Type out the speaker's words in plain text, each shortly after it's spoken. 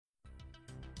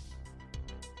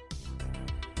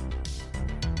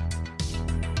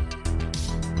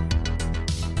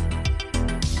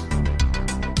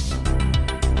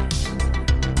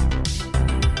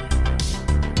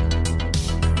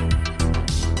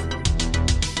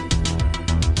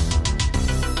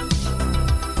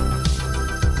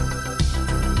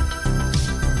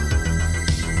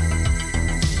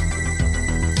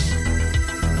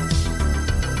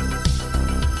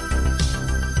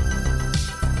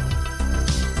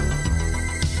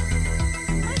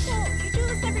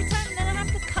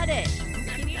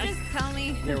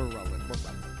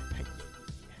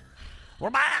We're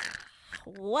back.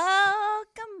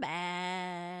 Welcome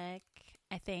back.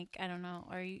 I think. I don't know.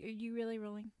 Are you really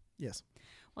rolling? Yes.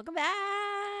 Welcome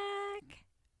back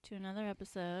to another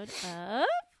episode of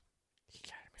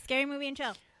Scary Movie and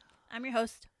Chill. I'm your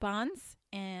host, Bonds,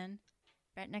 and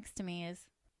right next to me is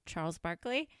Charles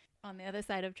Barkley. On the other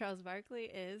side of Charles Barkley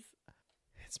is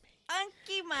It's me.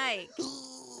 Unky Mike.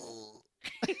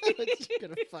 She's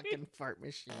gonna fucking fart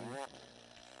machine.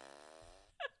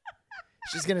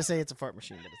 She's gonna say it's a fart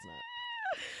machine, but it's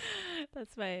not.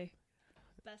 That's my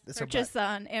best That's her purchase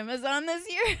on Amazon this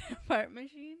year. Fart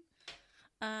machine.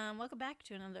 Welcome back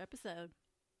to another episode.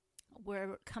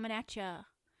 We're coming at you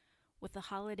with the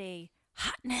holiday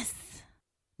hotness.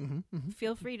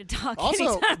 Feel free to talk Also,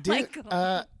 anytime, dude,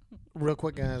 Michael. real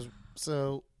quick, guys.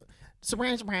 So,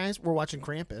 surprise, we're watching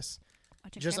Krampus.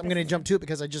 Watching I'm Krampus gonna this jump to it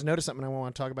because I just noticed something. And I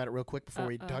want to talk about it real quick before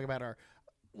we Uh-oh. talk about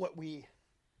what we've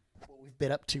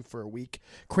been up to for a week.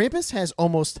 Krampus has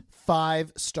almost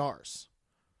 5 stars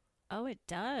Oh, it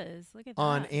does. Look at that.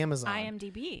 on Amazon.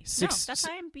 IMDb. Six- no, that's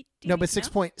IMDb. No, but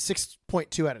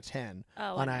 6.2 out of 10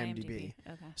 Oh, on IMDb.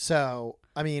 Okay. So,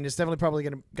 I mean, it's definitely probably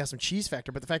got some cheese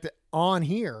factor, but the fact that on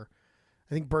here,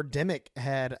 I think Birdemic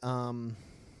had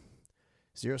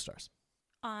 0 stars.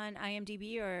 On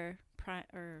IMDb or Prime,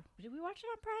 or did we watch it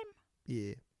on Prime?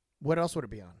 Yeah. What else would it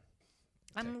be on?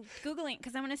 I'm Googling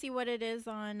because I want to see what it is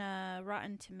on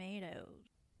Rotten Tomatoes.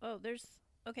 Oh, there's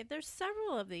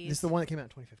several of these. This is the one that came out in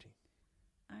 2015.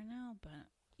 I know, but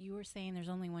you were saying there's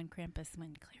only one Krampus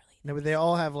when clearly. No, but they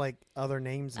all have like other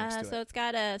names next to So it. it's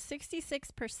got a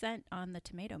 66% on the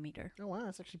tomato meter. Oh, wow.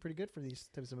 That's actually pretty good for these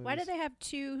types of movies. Why do they have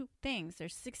two things?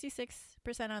 There's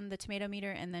 66% on the tomato meter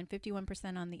and then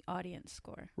 51% on the audience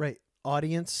score. Right.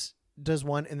 Audience does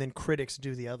one and then critics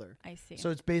do the other. I see. So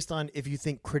it's based on if you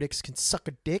think critics can suck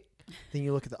a dick, then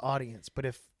you look at the audience. But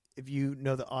if you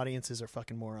know the audiences are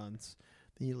fucking morons,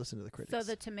 then you listen to the critics. So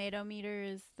the tomato meter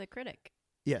is the critic.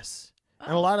 Yes. Oh.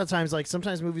 And a lot of times, like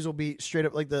sometimes movies will be straight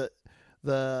up like the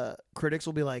critics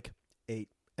will be like 8,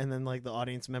 and then like the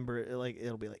audience member like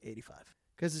it'll be like 85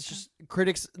 because it's just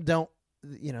critics don't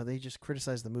they just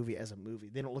criticize the movie as a movie.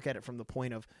 They don't look at it from the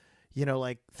point of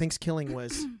like Thanksgiving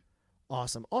was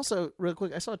awesome. Also, real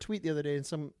quick, I saw a tweet the other day and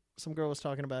some girl was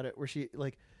talking about it where she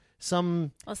like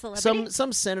some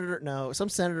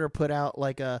senator put out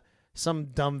like some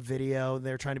dumb video.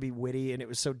 They're trying to be witty and it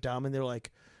was so dumb and they're like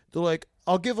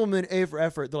I'll give them an A for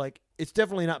effort. They're like, it's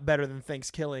definitely not better than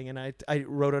Thanksgiving. And I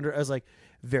wrote under, I was like,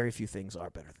 very few things are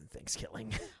better than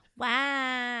Thanksgiving.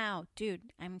 Wow. Dude,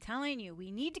 I'm telling you, we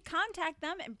need to contact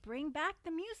them and bring back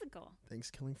the musical.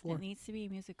 Thanksgiving 4. It needs to be a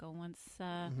musical once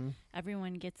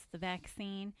everyone gets the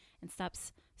vaccine and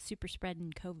stops super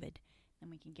spreading COVID. Then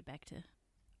we can get back to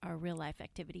our real life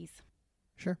activities.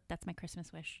 Sure. That's my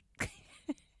Christmas wish.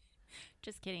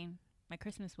 Just kidding. My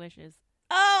Christmas wish is,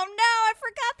 oh no, I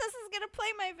forgot this is going to play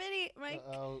my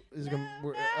video.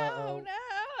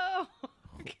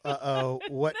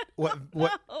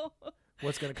 What?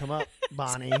 What's going to come up,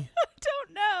 Bonnie? I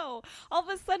don't know. All of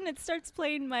a sudden, it starts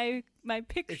playing my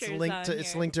pictures.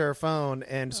 It's linked to her phone,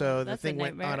 and so the that's a thing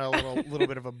went on nightmare. a little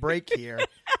bit of a break here,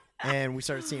 and we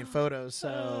started seeing photos.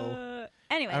 So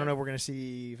anyway, I don't know if we're gonna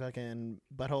see fucking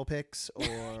butthole pics or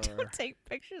don't take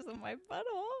pictures of my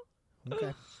butthole.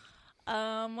 okay.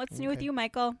 What's new with you,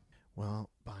 Michael? Well,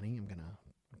 Bonnie, I'm gonna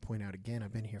point out again.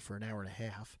 I've been here for an hour and a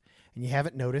half, and you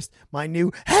haven't noticed my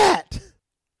new hat.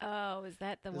 Oh, is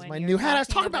that the This one? is my you new were hat I was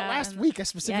talking talking about last and- week. I Yeah, I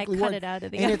specifically cut wanted. it out of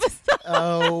the and episode. it's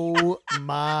oh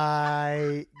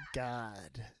my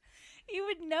god. You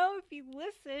would know if you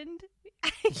listened.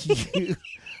 You-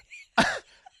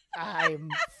 I'm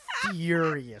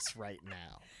furious right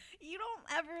now. You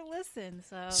don't ever listen,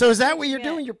 so. So is that what you're Yeah.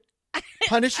 doing? You're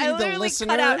punishing I the literally listener?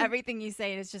 cut out everything you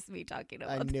say, and it's just me talking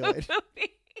about. I knew the it.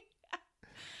 movie.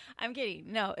 I'm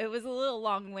kidding. No, it was a little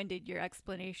long-winded, your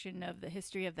explanation of the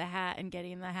history of the hat and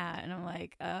getting the hat, and I'm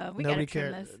like, we gotta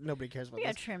trim this. Nobody cares about We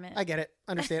gotta this. trim it. I get it.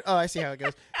 Understand. Oh, I see how it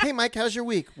goes. Hey, Mike, how's your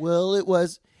week? Well, it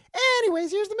was.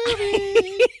 Anyways, here's the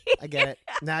movie. I get it.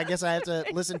 Now I guess I have to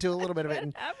listen to a little bit of it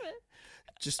and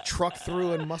just truck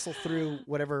through and muscle through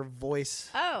whatever voice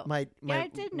Oh, might yeah, I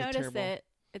did look notice terrible. it.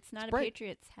 It's not It's a bright.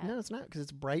 Patriots hat. No, it's not because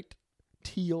it's bright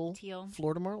teal Teal.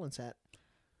 Florida Marlins hat.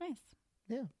 Nice.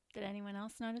 Yeah. Did anyone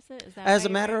else notice it? Is that As why a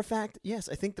you're matter wearing- of fact, yes,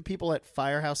 I think the people at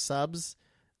Firehouse Subs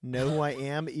know who I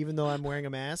am, even though I'm wearing a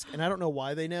mask, and I don't know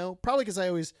why they know. Probably because I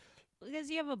always. Because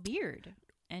you have a beard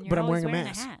and you're But I'm always wearing a wearing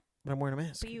mask. hat. But I'm wearing a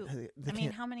mask. But you, They I mean,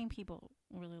 can't- how many people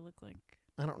really look like?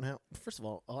 I don't know. First of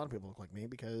all, a lot of people look like me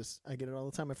because I get it all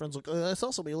the time. My friends look, this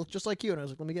also me look just like you, and I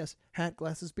was like, let me guess, hat,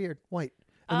 glasses, beard, white.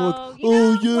 I'm like, Oh,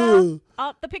 oh yeah. yeah.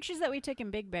 All the pictures that we took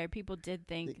in Big Bear, people did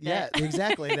think Yeah, that.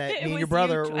 exactly. That it me and your was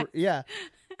brother, you twice. yeah,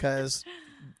 because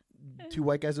 2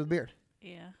 white guys with a beard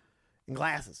Yeah. and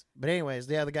glasses. But anyways,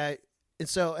 yeah, the guy,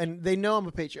 and they know I'm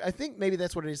a patriot. I think maybe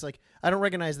that's what it is. Like, I don't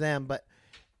recognize them, but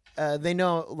they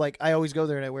know. Like, I always go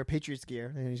there and I wear Patriots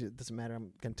gear. And it doesn't matter.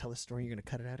 I'm gonna tell this story. You're gonna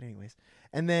cut it out anyways.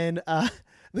 And then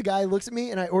the guy looks at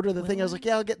me and I order the thing. I was like,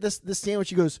 yeah, I'll get this sandwich.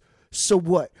 He goes, so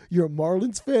what? You're a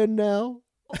Marlins fan now?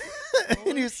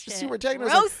 And he was super technical.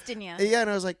 Roasting you. Yeah, and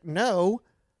I was like, no,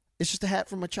 it's just a hat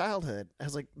from my childhood. I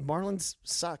was like, Marlins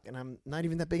suck, and I'm not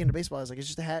even that big into baseball. I was like, it's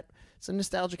just a hat. It's a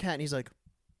nostalgic hat. And he's like,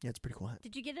 yeah, it's a pretty cool hat.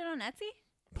 Did you get it on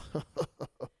Etsy?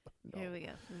 No. Here we go.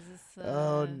 Is this,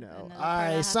 Oh no! another part I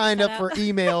have to signed cut up for out?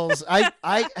 emails.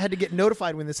 I had to get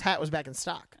notified when this hat was back in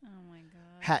stock. Oh my god.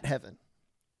 Hat Heaven,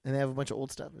 and they have a bunch of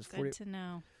old stuff. It's Good 40. to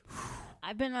know.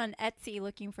 I've been on Etsy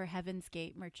looking for Heaven's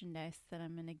Gate merchandise that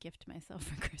I'm gonna gift myself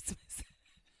for Christmas.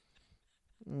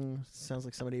 Sounds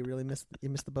like somebody really missed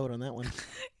the boat on that one.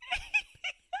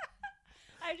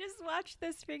 I just watched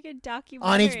this freaking On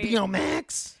documentary. HBO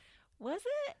Max. Was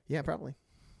it? Yeah, probably.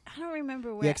 I don't remember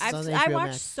Yeah, where. 'cause it's on I HBO watched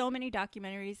Max. so many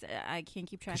documentaries. I can't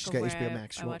keep track She's of got where HBO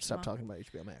Max. She I won't watched stop them all. talking about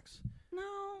HBO Max.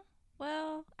 No.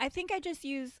 Well, I think I just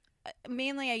use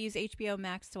mainly I use HBO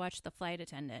Max to watch The Flight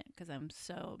Attendant because I'm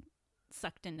so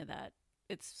sucked into that.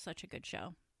 It's such a good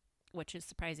show, which is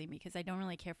surprising because I don't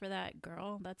really care for that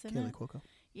girl that's in Kaylee it. Cuoco.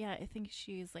 Yeah, I think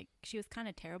she was kind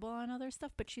of terrible on other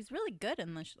stuff, but she's really good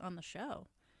on the show.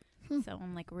 So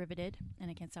I'm like riveted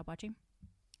and I can't stop watching.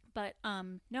 But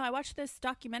no, I watched this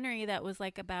documentary that was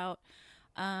like about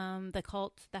the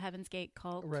cult, the Heaven's Gate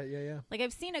cult. Right. Yeah. Like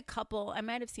I've seen a couple. I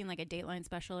might have seen like a Dateline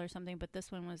special or something, but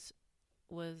this one was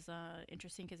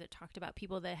interesting because it talked about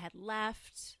people that had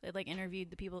left. They like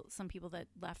interviewed some people that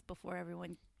left before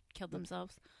everyone killed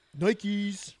themselves.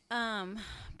 Nikes.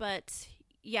 But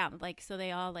yeah, like so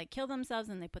they all like kill themselves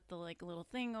and they put the like little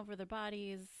thing over their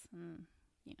bodies, and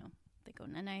you know they go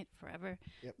night night forever.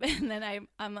 Yep. And then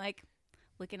I'm like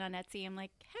looking on Etsy. I'm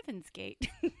like Heaven's Gate.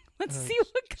 Let's Oh, see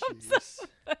what comes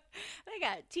up. They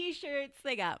got T-shirts,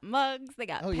 they got mugs, they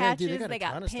got Oh, patches, yeah, dude, they got a they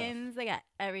ton got of stuff. pins, they got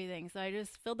everything. So I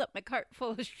just filled up my cart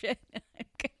full of shit and I'm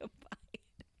gonna buy it.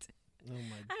 Oh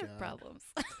my I god. have problems.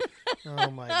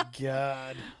 Oh my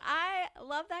god. I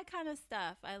love that kind of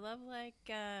stuff. I love like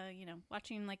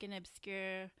watching like an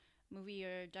obscure movie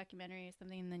or documentary or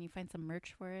something, and then you find some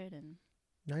merch for it, and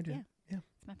I do. Yeah. Yeah.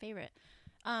 it's my favorite.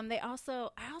 I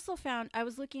also found I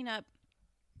was looking up.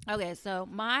 Okay, so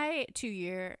my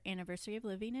 2-year anniversary of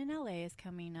living in LA is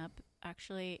coming up.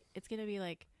 Actually, it's gonna be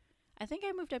like, I think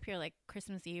I moved up here like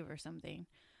Christmas Eve or something.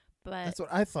 But That's what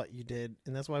I thought you did,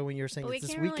 and that's why when you were saying we it's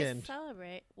this can't weekend. really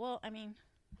celebrate. Well, I mean,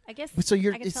 I guess So I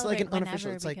can it's like celebrate an unofficial.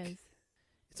 whenever It's like because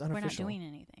it's we're not unofficial. doing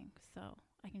anything, so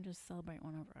I can just celebrate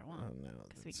whenever I want. Oh no,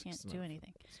 because we it's can't not- do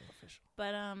anything. It's not official.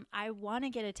 But I want to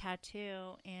get a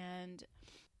tattoo, and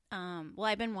well,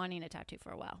 I've been wanting a tattoo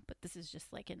for a while, but this is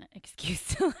just like an excuse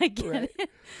to like get Right. it.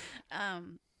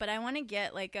 But I want to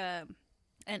get like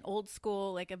an old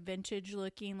school, like a vintage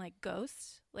looking like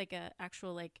ghost, like a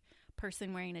actual like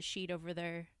person wearing a sheet over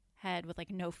their head with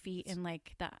like no feet and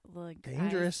like that like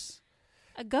Dangerous.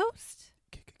 eyes. A ghost.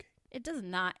 KKK. It does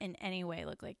not in any way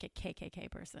look like a KKK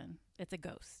person. It's a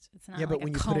ghost. It's not Yeah, but like when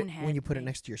a you put cone it head when you put it thing.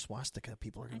 next to your swastika,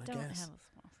 people are I gonna don't guess. have a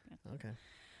swastika. Okay.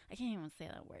 I can't even say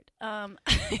that word.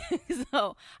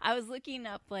 So I was looking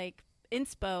up like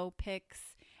inspo pics,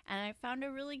 and I found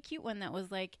a really cute one that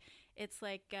was like, it's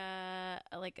like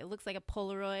it looks like a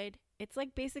Polaroid. It's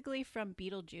like basically from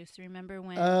Beetlejuice. Remember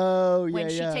when Oh yeah, when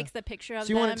she yeah. takes the picture of So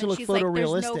you them want it to and look she's like, "There's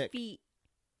no photorealistic. feet."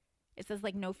 It says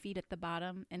like no feet at the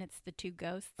bottom, and it's the two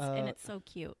ghosts, and it's so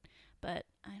cute. But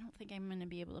I don't think I'm gonna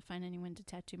be able to find anyone to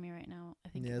tattoo me right now. I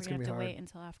think Yeah, we're it's gonna gonna have to be wait hard.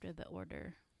 until after the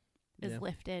order is Yeah.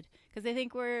 lifted, because I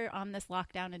think we're on this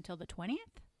lockdown until the 20th,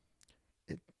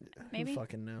 maybe? Who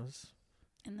fucking knows?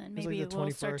 and then It's like maybe the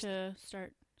we'll start 21st.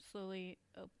 to slowly.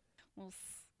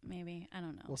 Maybe I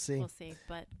don't know. We'll see. We'll see.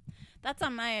 But that's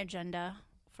on my agenda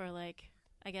for like.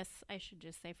 I guess I should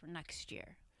just say for next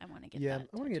year. I want to get. Yeah, that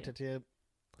I want to get tattoo.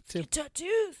 tattooed. Get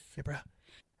tattoos. Yeah, bro.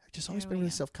 I've just always There been we really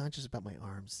go. self-conscious about my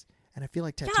arms, and I feel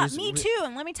like Yeah, tattoos. me too.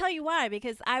 And let me tell you why.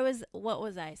 Because I was,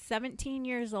 17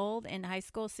 years old in high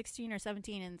school, 16 or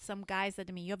 17, and some guy said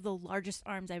to me, "You have the largest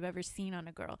arms I've ever seen on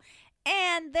a girl,"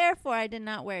 and therefore I did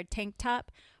not wear a tank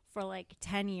top for like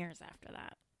 10 years after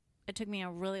that. It took me a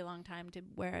really long time to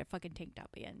wear a fucking tank top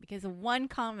again because of one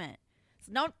comment.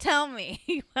 So don't tell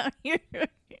me.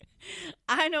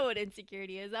 I know what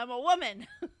insecurity is. I'm a woman.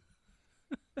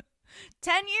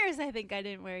 10 years, I think I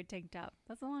didn't wear a tank top.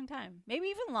 That's a long time. Maybe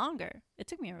even longer. It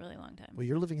took me a really long time. Well,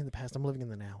 you're living in the past. I'm living in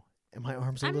the now. And my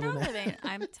arms are I'm little not now. living.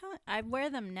 I wear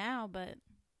them now, but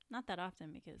not that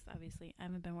often because obviously I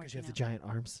haven't been Because you working have the out. giant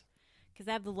arms. Because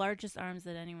I have the largest arms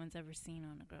that anyone's ever seen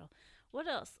on a girl. What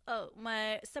else? Oh,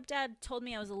 my stepdad told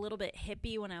me I was a little bit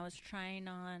hippie when I was trying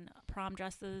on prom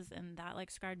dresses, and that like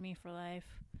scarred me for life.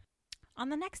 On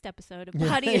the next episode of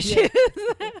Body Yeah. Issues.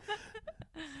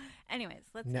 Anyways,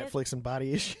 Netflix and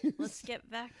body issues. let's get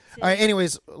back to All right.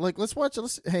 Anyways, like let's watch.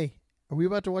 Hey, are we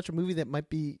about to watch a movie that might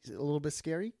be a little bit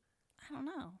scary? I don't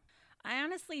know. I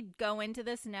honestly go into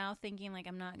this now thinking like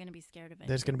I'm not going to be scared of it.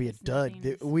 There's going to be a because dud.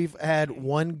 nothing is We've had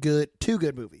scary. two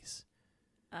good movies.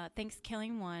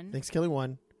 Thanksgiving 1, Thanksgiving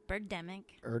 1. Birdemic.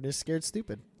 Ernest Scared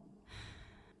Stupid.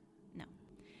 No.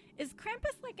 Is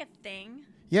Krampus like a thing?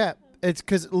 Yeah, it's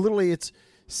because literally it's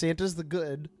Santa's the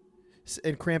good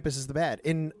and Krampus is the bad.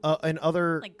 In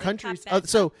other Like good countries, cop, bad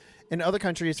so in other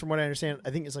countries, from what I understand,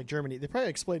 I think it's like Germany. They probably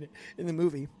explain it in the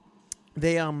movie.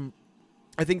 They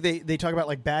I think they talk about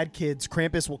like bad kids.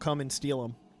 Krampus will come and steal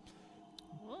them.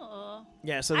 Whoa.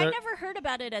 Yeah, so I never heard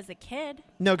about it as a kid.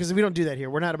 no, because we don't do that here.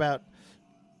 We're not about.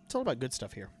 It's all about good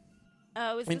stuff here.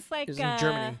 Oh, is In- this like is in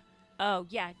Germany. Oh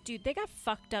yeah, dude, they got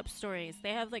fucked up stories.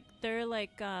 They have like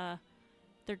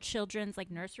their children's like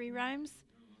nursery rhymes.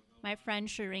 My friend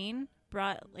Shireen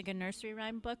brought like a nursery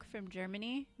rhyme book from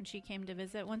Germany when she came to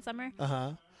visit one summer.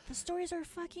 Uh-huh. The stories are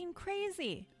fucking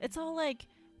crazy. It's all like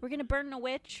we're gonna burn a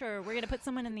witch or we're gonna put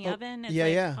someone in the Oh, oven. It's yeah,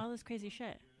 like yeah. all this crazy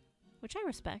shit, which I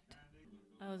respect.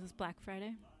 Oh, is this Black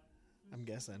Friday? I'm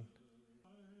guessing.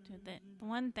 Dude, the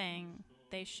one thing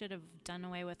they should have done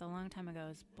away with a long time ago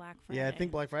is Black Friday. Yeah, I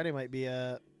think Black Friday might be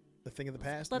a thing of the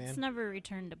past, Let's man. never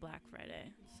return to Black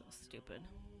Friday. So stupid.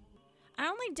 I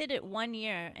only did it 1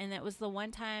 year, and it was the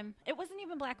one time. It wasn't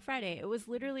even Black Friday. It was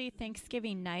literally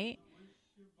Thanksgiving night.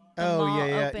 The Oh mall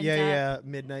yeah, opened yeah, up.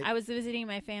 midnight. I was visiting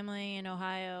my family in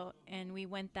Ohio, and we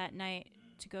went that night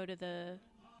to go to the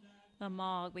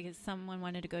mall because someone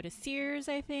wanted to go to Sears,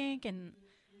 I think, and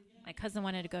my cousin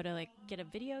wanted to go to like get a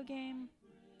video game.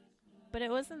 But it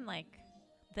wasn't like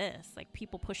this, like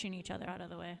people pushing each other out of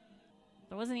the way.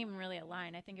 There wasn't even really a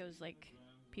line. I think it was like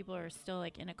people are still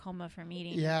like in a coma from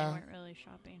eating. Yeah. And they weren't really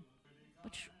shopping.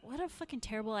 Which, what a fucking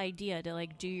terrible idea to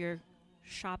like do your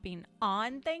shopping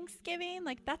on Thanksgiving.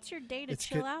 Like that's your day to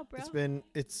chill out, bro.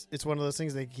 It's one of those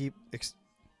things they keep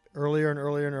earlier and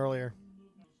earlier and earlier.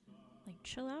 Like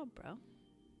chill out, bro.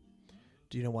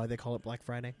 Do you know why they call it Black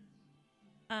Friday?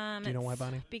 Do you know why, it's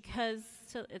Bonnie? Because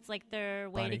it's like their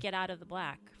way Bonnie. to get out of the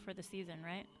black for the season,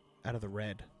 right? Out of the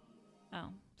red Oh,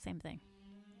 same thing.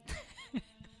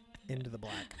 into the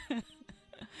black.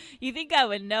 You think I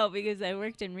would know because I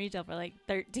worked in retail for like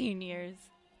 13 years.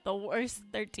 The worst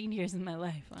 13 years in my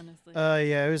life, honestly.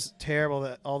 Yeah, it was terrible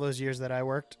that all those years that I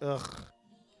worked. Ugh.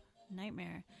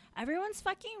 Nightmare. Everyone's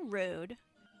fucking rude,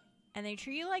 and they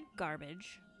treat you like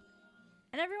garbage,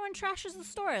 and everyone trashes the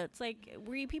store. It's like,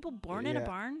 were you people born in a Yeah.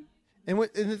 barn? And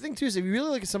the thing too is, if you really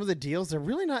look at some of the deals, they're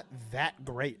really not that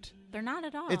great. They're not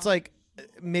at all. It's like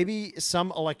maybe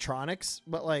some electronics,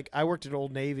 but like I worked at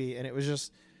Old Navy, and it was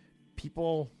just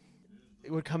people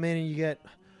would come in and you get,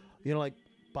 like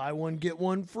buy one get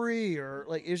one free, or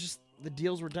like it was just the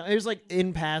deals were done. It was like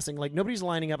in passing, like nobody's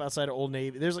lining up outside of Old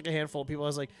Navy. There's like a handful of people. I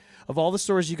was like, of all the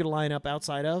stores you could line up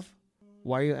outside of,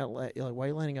 why are you why are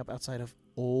you lining up outside of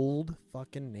Old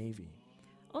fucking Navy?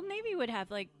 Old Navy would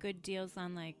have like good deals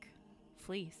on like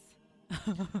fleece.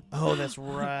 Oh, that's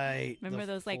right. Remember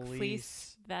The those like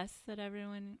fleece vests that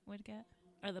everyone would get,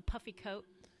 or the puffy coat?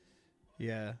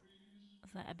 Yeah.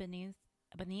 Was that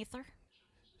Ebenezer?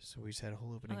 So we just had a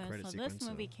whole opening Okay, credit so sequence. this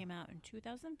movie came out in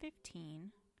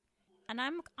 2015, and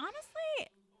I'm honestly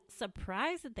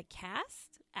surprised at the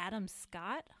cast. Adam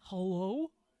Scott, hello.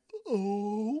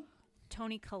 Oh.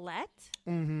 Tony Collette.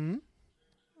 Mm-hmm.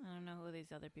 I don't know who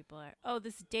these other people are. Oh,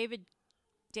 this David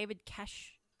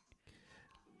Keshner.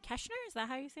 Is that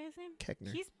how you say his name?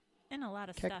 Keckner. He's in a lot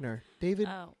of stuff. Keckner. David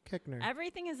Oh, Keckner.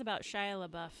 everything is about Shia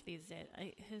LaBeouf these days.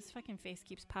 His fucking face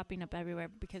keeps popping up everywhere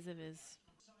because of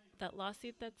that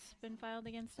lawsuit that's been filed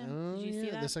against him. Oh, Did you see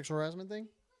yeah, that? the sexual harassment thing?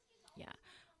 Yeah.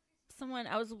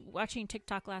 I was watching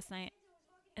TikTok last night,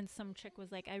 and some chick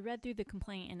was like, I read through the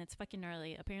complaint, and it's fucking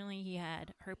gnarly. Apparently, he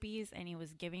had herpes, and he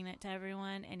was giving it to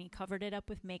everyone, and he covered it up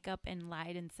with makeup and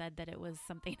lied and said that it was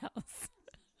something else.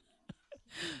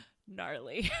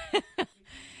 Gnarly.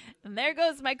 And there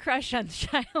goes my crush on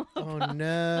Shia LaBeouf. Oh,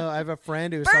 no. I have a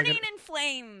friend who's Burning talking... in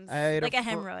flames, I had like a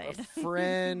hemorrhoid. A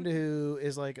friend who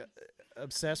is like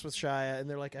obsessed with Shia, and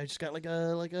they're like, I just got like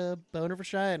a boner for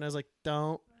Shia, and I was like,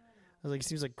 don't. I was like, he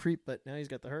seems like a creep, but now he's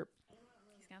got the herp.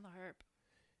 He's got the herp.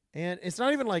 And it's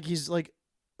not even like he's like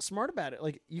smart about it.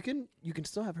 Like you can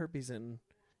still have herpes and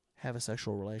have a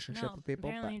sexual relationship with people.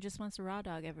 Apparently, he just wants to raw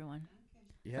dog everyone.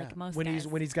 Yeah, like most when guys.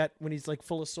 he's like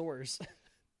full of sores,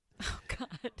 Oh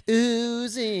God.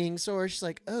 oozing sores. She's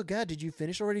like, oh God, did you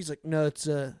finish already? He's like, no, it's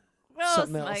Gross,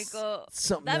 something else. Michael.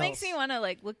 Something That else. makes me want to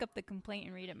like look up the complaint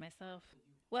and read it myself.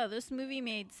 Well, this movie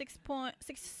made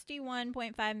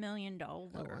 $61.5 million. Oh,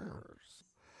 wow.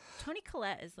 Toni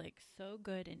Collette is like so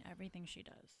good in everything she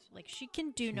does. Like she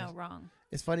can do no wrong.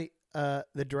 It's funny.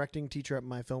 The directing teacher at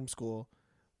my film school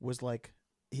was like,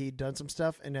 he'd done some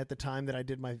stuff, and at the time that I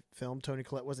did my film, Toni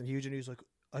Collette wasn't huge, and he was like,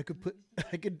 I could put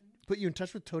you in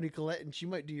touch with Toni Collette, and she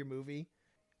might do your movie.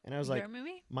 And I was Your like,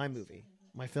 movie?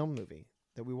 my film movie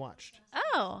that we watched.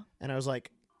 Oh. And I was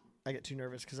like, I get too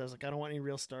nervous because I was like, I don't want any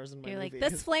real stars in my You're movie.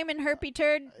 like, this flaming herpy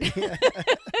turd. Yeah.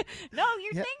 No,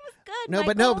 your thing was good. No,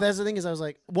 but Michael. but that's the thing is, I was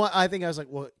like, well,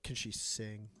 can she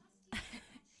sing?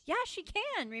 Yeah, she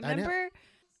can. Remember,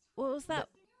 what was that?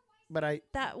 But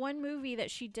That one movie that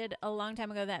she did a long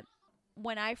time ago that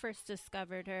when I first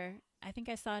discovered her, I think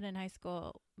I saw it in high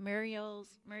school, Muriel's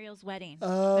Wedding.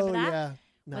 oh Remember that? yeah,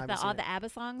 no, I With haven't seen all it. the ABBA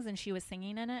songs and she was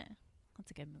singing in it.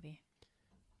 That's a good movie.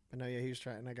 But no, yeah, he was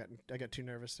trying, and I got too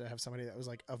nervous to have somebody that was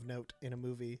like of note in a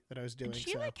movie that I was doing. And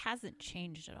she so. like hasn't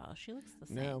changed at all. She looks the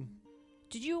same. No.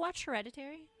 Did you watch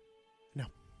Hereditary? No.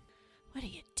 What are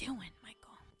you doing, Michael?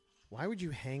 Why would you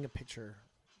hang a picture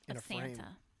in Of a frame Santa.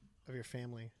 of your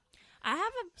family? I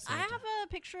Santa. have a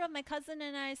picture of my cousin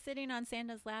and I sitting on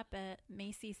Santa's lap at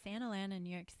Macy's Santaland in New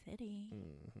York City.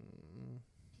 Mm-hmm.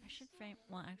 I should frame.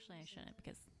 Well, actually, I shouldn't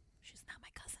because she's not my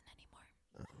cousin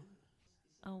anymore.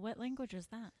 Uh-huh. Oh, what language is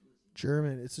that?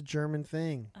 German. It's a German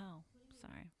thing. Oh,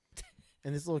 sorry.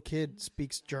 And this little kid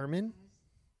speaks German.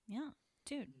 Yeah,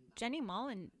 dude. Jenny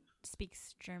Mullen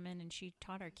speaks German and she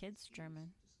taught our kids German.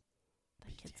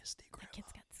 That kid's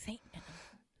got Satan in him.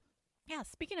 Yeah,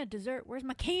 speaking of dessert, where's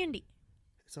my candy?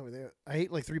 It's over there. I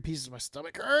ate like 3 pieces. My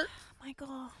stomach hurt. Michael,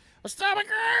 My stomach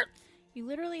hurt. you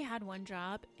literally had one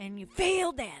job and you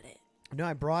failed at it. No,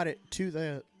 I brought it to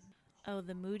the. Oh,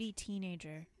 the moody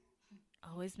teenager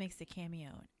always makes a cameo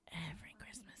in every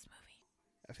Christmas movie.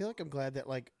 I feel like I'm glad that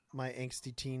like my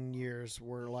angsty teen years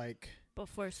were like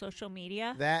Before social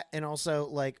media? that, and also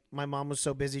like my mom was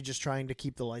so busy just trying to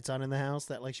keep the lights on in the house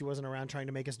that like she wasn't around trying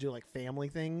to make us do like family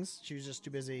things. She was just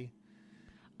too busy.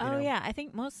 Oh, know. yeah. I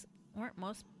think weren't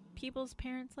most people's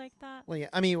parents like that? Well, yeah,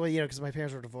 I mean, well, you know, because my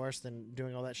parents were divorced and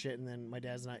doing all that shit, and then my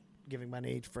dad's not giving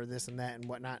money for this and that and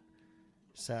whatnot.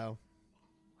 So,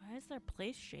 Why is their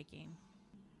place shaking?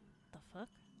 The fuck?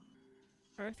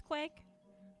 Earthquake?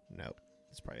 nope,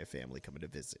 it's probably a family coming to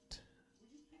visit.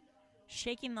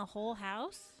 Shaking the whole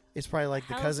house? It's probably like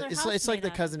the How's cousin. their It's house it's like made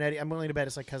the out? cousin Eddie. I'm willing to bet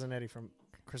it's like cousin Eddie from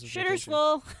Christmas Shitter's Vacation.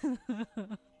 full.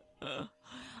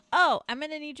 Oh, I'm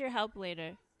gonna need your help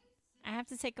later. I have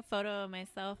to take a photo of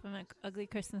myself in my ugly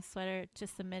Christmas sweater to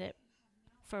submit it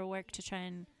for work to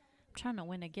I'm trying to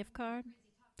win a gift card.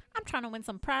 I'm trying to win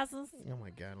some prizes. Oh my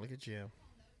god, look at you.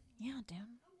 Yeah, dude.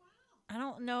 I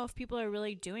don't know if people are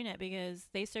really doing it because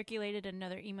they circulated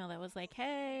another email that was like,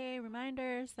 "Hey,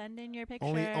 reminder, send in your picture."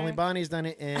 Only Bonnie's done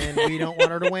it, and we don't want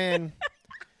her to win.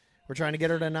 We're trying to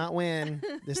get her to not win.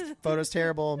 This photo's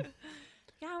terrible.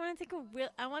 Yeah, I want to take a real.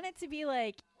 I want it to be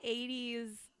like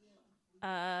 80s,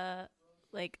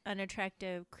 like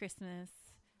unattractive Christmas.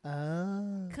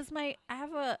 Oh. Cause I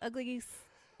have a ugly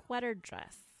sweater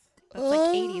dress that's like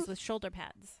 80s with shoulder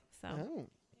pads. So Oh.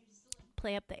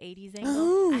 play up the 80s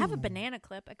angle. I have a Ooh. banana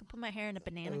clip. I could put my hair in a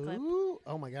banana clip. Ooh.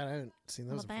 Oh my god, I haven't seen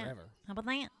How those in about that? forever. How about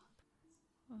that?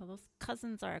 Well, those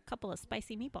cousins are a couple of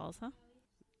spicy meatballs, huh?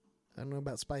 I don't know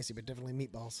about spicy, but definitely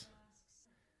meatballs.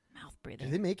 Mouth Did breather.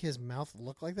 they make his mouth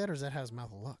look like that, or is that how his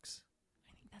mouth looks?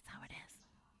 I think that's how it is.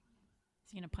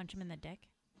 Is he gonna punch him in the dick?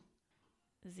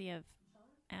 Does he have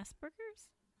Asperger's?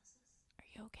 Are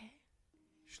you okay?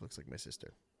 She looks like my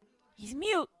sister. He's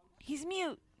mute. He's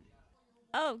mute.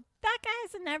 Oh, that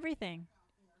guy's in everything.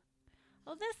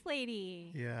 Oh, this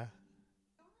lady. Yeah.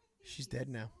 She's dead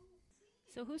now.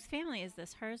 So whose family is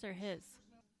this? Hers or his?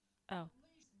 Oh,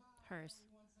 hers.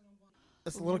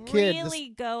 That's a little kid. Really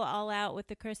go all out with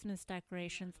the Christmas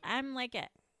decorations. I'm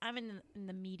in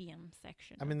the medium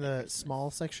section. I'm of in the the Christmas.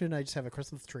 small section. I just have a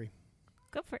Christmas tree.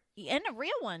 Go for and a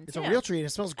real one. It's too. a real tree, and it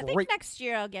smells I great. think next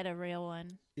year I'll get a real one.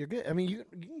 You're good. I mean, you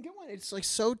can get one. It's like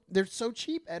they're so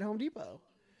cheap at Home Depot,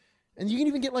 and you can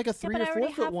even get like a 3 but or I already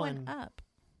 4 foot have one. up.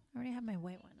 I already have my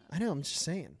white one up. I know. I'm just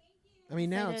saying. I mean,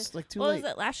 now it's like too what late.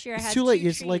 was it last year? I It's had too late. 2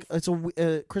 It's like trees.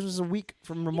 it's Christmas is a week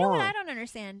from You know tomorrow. what I don't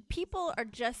understand? People are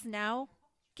just now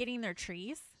getting their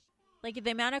trees. Like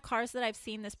the amount of cars that I've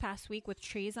seen this past week with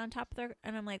trees on top of their,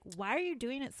 and I'm like, why are you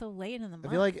doing it so late in the month? I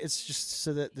feel like it's just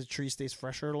so that the tree stays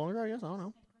fresher longer. I guess I don't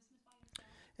know.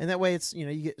 And that way, it's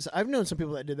you get. So I've known some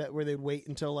people that did that where they'd wait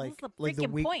until That's the the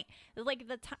freaking week. point. Like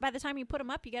by the time you put them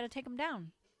up, you got to take them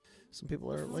down. Some people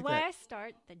This are is like why that. I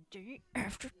start the day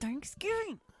after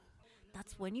Thanksgiving.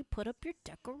 That's when you put up your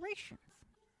decorations.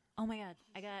 Oh my God,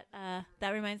 I got that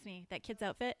reminds me, that kid's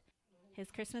outfit, his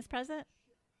Christmas present.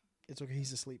 It's okay.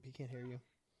 He's asleep. He can't hear you.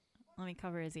 Let me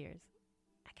cover his ears.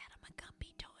 I got him a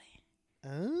Gumby toy.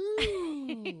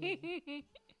 Oh.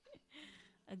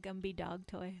 A Gumby dog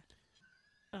toy.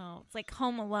 Oh, it's like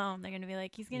Home Alone. They're gonna be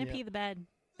like, he's gonna Yeah. pee the bed.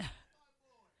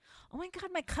 Oh my God,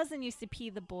 my cousin used to pee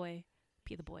the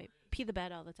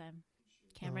bed all the time.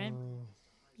 Cameron,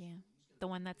 yeah, the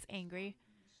one that's angry.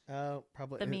 Oh,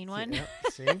 probably The mean one? Yeah,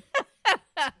 see,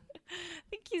 I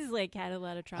think he's like had a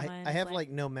lot of trauma. in I his have life. like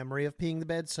no memory of peeing the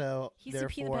bed, so He used to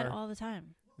pee the bed all the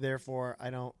time, therefore I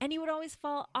don't. and he would always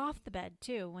fall off the bed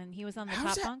too when he was on the How's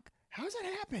top that- bunk. How does that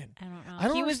happen? I don't know. I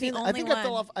don't he was the understand that. only I think one.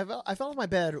 I fell off my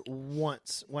bed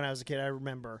once when I was a kid. I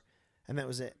remember, and that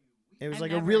was it. It was I've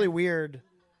like never- a really weird.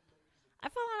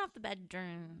 I've fallen off the bed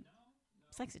during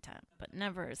sexy time, but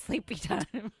never sleepy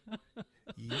time.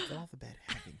 You fell off the bed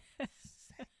having.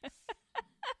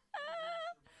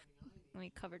 Let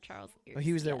me cover Charles' ears. Oh,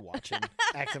 he was there Yeah. watching,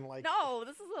 acting like. No,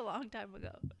 this is a long time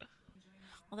ago.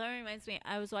 Well, that reminds me.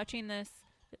 I was watching this.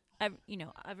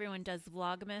 Everyone does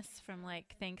Vlogmas from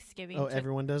like Thanksgiving. Oh, to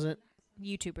everyone does it.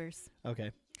 YouTubers.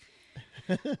 Okay.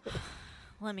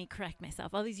 Let me correct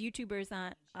myself. All these YouTubers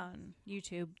on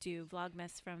YouTube do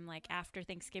Vlogmas from like after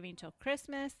Thanksgiving till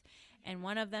Christmas, and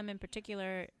one of them in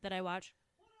particular that I watch,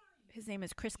 his name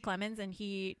is Chris Clemens, and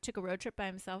he took a road trip by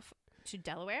himself to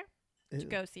Delaware to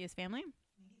go see his family.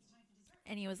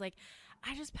 And he was like,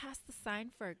 I just passed the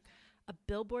sign for a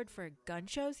billboard for gun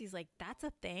shows. He's like, that's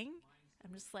a thing?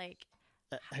 I'm just like,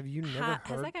 Have you never has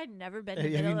heard? that guy never been to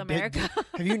Have you Middle been- America?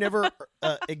 Have you never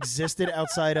existed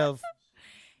outside of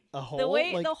a hole?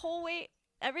 The whole way,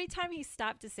 every time he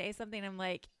stopped to say something, I'm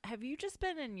like, have you just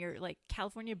been in your like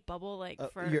California bubble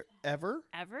for you're ever?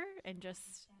 ever? And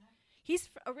just, he's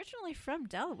originally from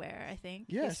Delaware, I think.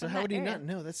 Yeah. He's So from how that would he area. not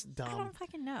know? That's I dumb. don't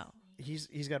fucking know. He's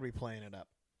got to be playing it up,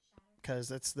 because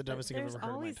that's the dumbest thing I've There's ever heard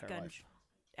in my always entire life.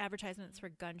 advertisements for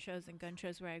gun shows and gun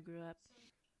shows where I grew up.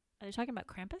 Are they talking about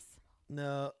Krampus?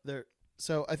 No, they're.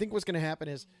 So I think what's going to happen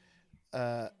is,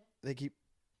 they keep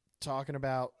talking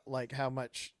about like how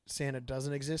much Santa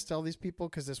doesn't exist to all these people,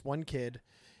 because this one kid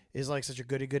is like such a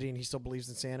goody and he still believes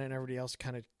in Santa, and everybody else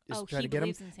kind of is trying he to get him.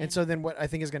 believes in Santa. And so then what I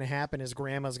think is going to happen is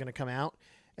Grandma's going to come out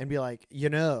and be like,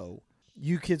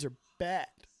 you kids are bad.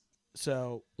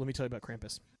 So let me tell you about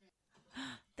Krampus.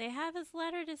 They have his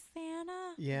letter to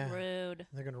Santa? Yeah. Rude.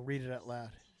 They're going to read it out loud.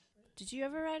 Did you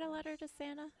ever write a letter to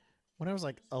Santa? When I was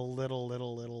like a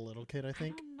little kid, I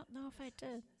think. I don't know if I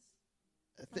did.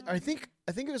 I think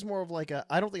it was more of like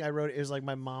I don't think I wrote it. It was like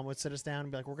my mom would sit us down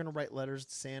and be like, we're going to write letters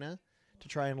to Santa to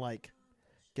try and like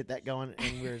get that going.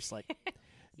 And we were just like, do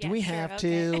Yeah, we sure, have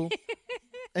okay. to?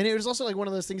 And it was also like one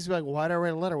of those things to be like, why do I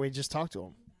write a letter? We just talk to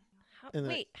him. And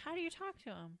Wait, how do you talk to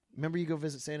him? Remember you go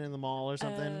visit Santa in the mall or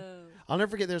something? Oh. I'll never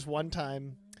forget there's one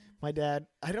time my dad,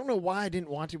 I don't know why I didn't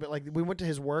want to, but like we went to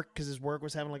his work because his work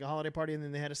was having like a holiday party and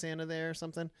then they had a Santa there or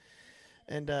something.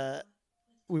 And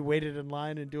we waited in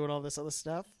line and doing all this other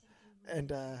stuff.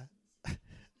 And I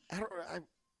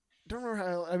don't remember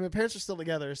how, my parents were still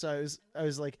together. So I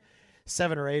was like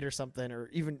 7 or 8 or something, or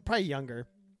even probably younger.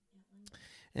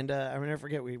 And I will never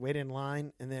forget, we waited in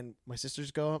line and then my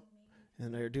sisters go up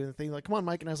and they're doing the thing like, come on,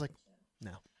 Mike. And I was like,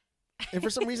 no. And for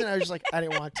some reason I was just like, I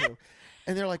didn't want to.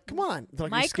 And they're like, come on. They're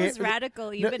like, "Are you Mike scared?" was radical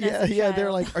No, even yeah, as a yeah. child.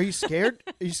 They're like, "Are you scared?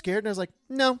 Are you scared?" And I was like,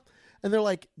 "No." And they're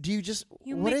like, "Do you just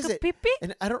you what make is a it?" pee-pee?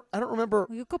 And I don't remember.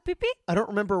 You go pee-pee? I don't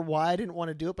remember why I didn't want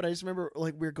to do it, but I just remember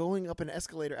like we were going up an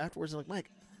escalator afterwards. And I'm like,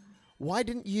 Mike, why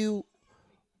didn't you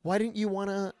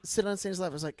want to sit on Santa's lap?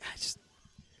 I was like, I just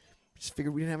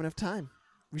figured we didn't have enough time.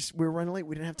 We were running late.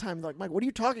 We didn't have time. They're like, Mike, what are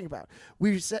you talking about?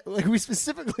 We said like we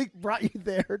specifically brought you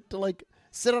there to like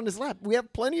sit on his lap. We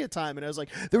have plenty of time. And I was like,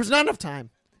 there was not enough time.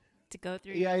 To go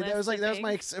through Yeah, your that was list like of that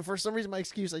was things? for some reason my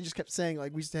excuse. I just kept saying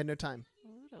like we just had no time.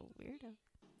 What a weirdo.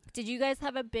 Did you guys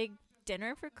have a big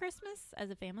dinner for Christmas as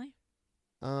a family?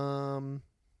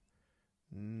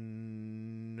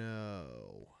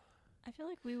 No. I feel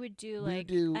like we would do We like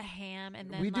do- a ham and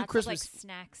then we do lots of Christmas- like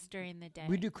snacks during the day.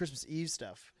 We do Christmas Eve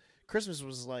stuff. Christmas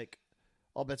was like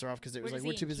all bets are off because it was We're like just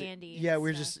we're too eating busy. candy Yeah, and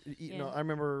we're stuff. just eating. Yeah. I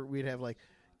remember we'd have like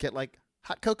get like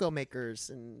hot cocoa makers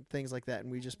and things like that,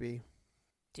 and we'd just be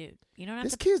Dude, you don't have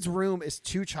This to. kid's room is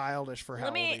too childish for how Let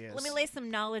old he me is. let me lay some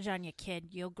knowledge on you, kid.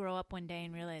 You'll grow up one day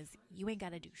and realize you ain't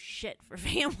got to do shit for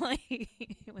family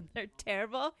when they're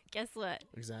terrible. Guess what?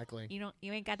 Exactly. You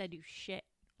ain't got to do shit.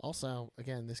 Also,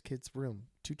 again, this kid's room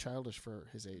too childish for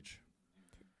his age.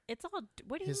 It's all.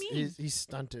 What do you mean? He's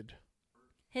stunted.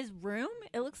 His room?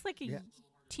 It looks like a Yeah.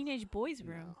 teenage boy's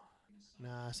room.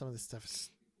 Nah, some of this stuff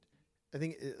is. I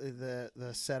think the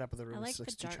setup of the room I like the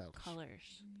looks too dark childish.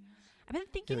 colors. I've been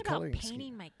thinking the about coloring scheme.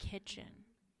 painting my kitchen.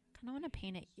 Kind of want to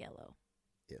paint it yellow.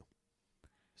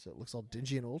 So it looks all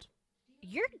dingy and old.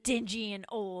 You're dingy and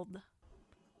old.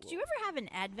 Did you ever have an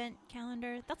advent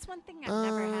calendar? That's one thing I've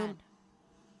never had.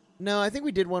 No, I think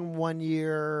we did one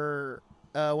year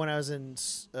when I was in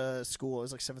school. It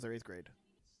was like 7th or 8th grade.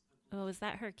 Oh, is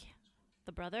that her?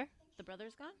 The brother? The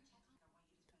brother's gone?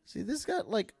 See, this got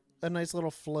like a nice little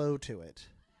flow to it.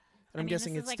 And I'm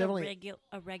guessing this it's is like definitely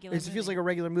a regular. it feels like a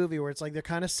regular movie where it's like they're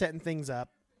kind of setting things up.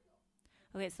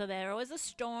 Okay, so there was a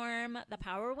storm. The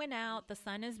power went out. The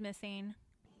sun is missing.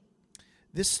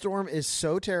 This storm is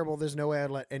so terrible. There's no way I'd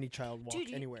let any child walk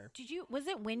Dude, anywhere. Was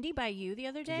it windy by you the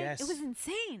other day? Yes. It was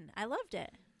insane. I loved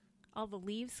it. All the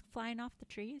leaves flying off the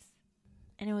trees.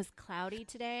 And it was cloudy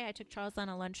today. I took Charles on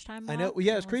a lunchtime walk. I know.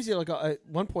 Yeah, it and was crazy. Like at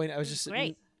one point, I was just sitting,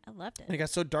 great. I loved and it it. got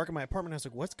so dark in my apartment. I was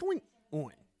like, "What's going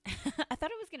on?" I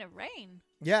thought it was going to rain.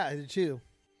 Yeah, I did too.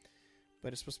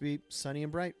 But it's supposed to be sunny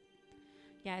and bright.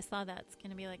 Yeah, I saw that. It's going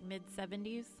to be like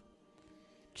mid-70s.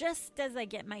 Just as I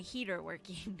get my heater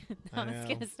working, I now it's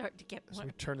going know. to start to get So warm.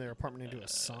 we turned their apartment into a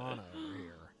sauna over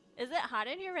here. Is it hot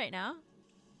in here right now?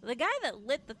 The guy that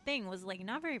lit the thing was like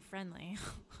not very friendly.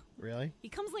 Really? He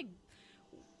comes like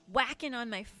whacking on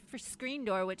my screen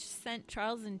door, which sent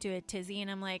Charles into a tizzy.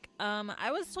 And I'm like,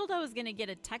 I was told I was going to get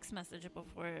a text message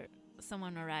before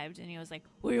someone arrived. And he was like,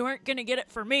 well, you weren't going to get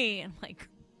it for me. I'm like,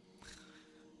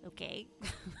 okay.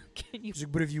 Can you, He's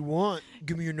like, but if you want,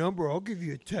 give me your number. I'll give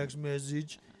you a text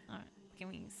message. all right, can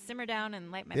we simmer down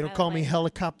and light my They don't pilot call me light?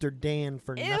 Helicopter Dan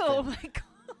for Ew, nothing. my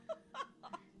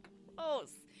God.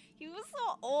 Gross. He was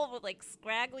so old with like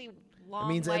scraggly, long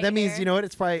white That means hair. you know what?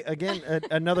 It's probably again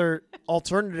another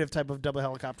alternative type of double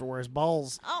helicopter where his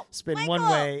balls Oh, spin Michael! one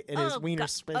way and his Oh, wiener God.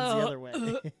 spins the other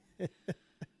way.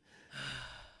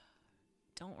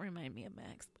 Don't remind me of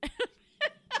Max.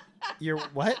 Your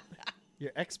what?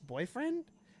 Your ex-boyfriend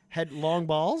had long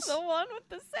balls, The one with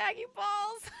the saggy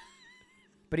balls.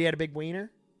 but he had a big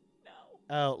wiener.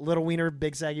 No. Oh, little wiener,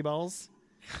 big saggy balls.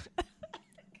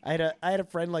 I had a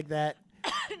friend like that.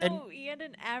 No, he had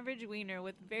an average wiener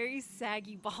with very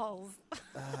saggy balls.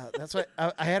 That's what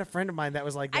I had a friend of mine that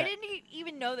was like that. I didn't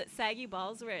even know that saggy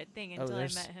balls were a thing until I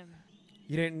there's- met him.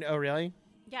 You didn't? Oh, really?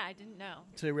 Yeah, I didn't know.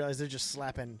 So you realize they're just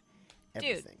slapping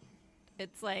everything.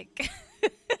 It's like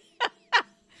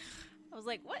I was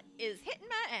like, "What is hitting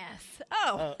my ass?"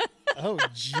 Oh, Oh,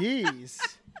 jeez.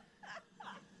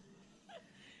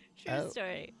 true oh.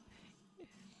 story.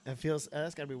 It feels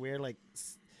that's gotta be weird, like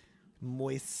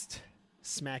moist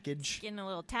smackage. Getting a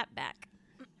little tap back.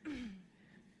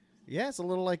 Yeah, it's a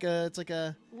little like it's like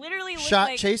a Literally looked shot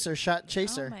like chaser.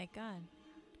 Oh my god.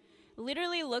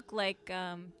 Literally look like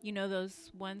you know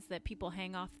those ones that people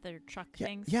hang off their truck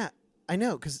things. Yeah, I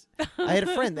know, because I had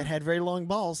a friend that had very long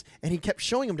balls, and he kept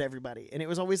showing them to everybody, and it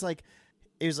was always like,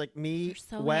 it was like me, They're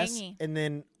so Wes, hangy. and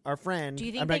then our friend. Do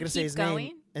you think I'm they not gonna keep say his going?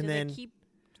 name, and Do then they keep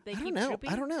I don't keep know. trooping?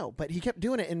 I don't know, but he kept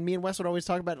doing it, and me and Wes would always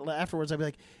talk about it afterwards. I'd be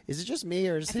like, "Is it just me,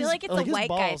 or is I feel his, like it's a his white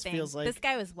guy balls thing. feels like This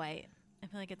guy was white. I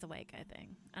feel like it's a white guy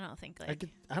thing. I don't think like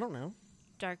I don't know.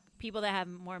 dark people that have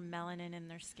more melanin in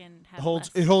their skin have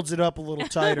It holds it up a little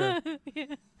tighter. Yeah.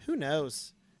 Who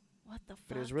knows? What the fuck?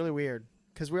 But it was really weird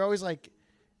because we're always like,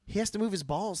 he has to move his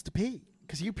balls to pee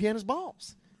because you pee on his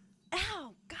balls.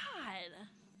 Ow, God.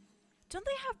 Don't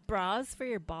they have bras for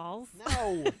your balls?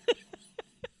 No.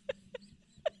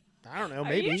 I don't know. Are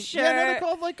Maybe. you Yeah, no, they're sure?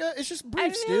 called like it's just I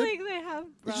briefs, feel dude. like they have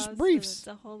bras just so briefs.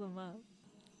 to hold them up.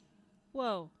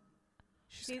 Whoa.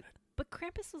 She's See, gonna- but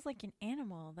Krampus was like an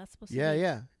animal. That's supposed yeah, to be.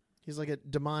 yeah. He's like a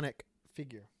demonic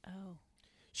figure. Oh.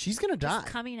 She's gonna Just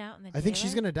die. coming out in the I think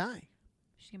she's daylight? gonna die.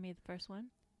 She's going to be the first one?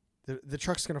 The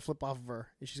truck's gonna flip off of her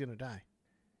and she's gonna die.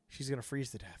 She's gonna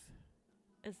freeze to death.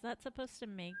 Is that supposed to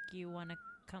make you want to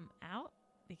come out?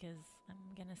 Because I'm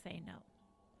going to say no.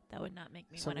 That would not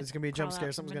make me want to. It's gonna be a jump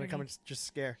scare. Something's gonna come and just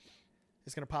scare.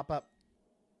 It's gonna pop up.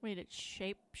 Wait, it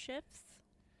shape shifts?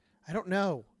 I don't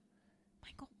know.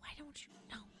 Michael, why don't you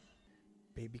know?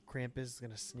 Baby Krampus is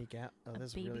gonna sneak out. Oh, A this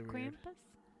is baby really weird. Krampus?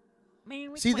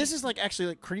 Man, See, this is like actually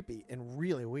like creepy and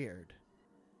really weird.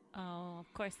 Oh,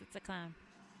 of course it's a clown.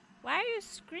 Why are you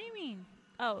screaming?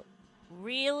 Oh,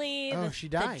 really? Oh, she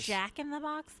dies. The Jack in the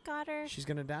Box got her? She's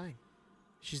gonna die.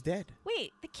 She's dead.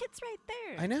 Wait, the kid's right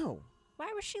there. I know.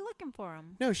 Why was she looking for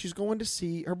him? No, she's going to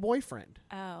see her boyfriend.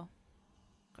 Oh,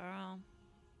 girl.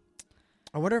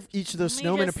 I wonder if each of those Let me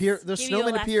snowmen just appear. Those give you a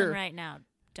snowmen lesson appear. right now.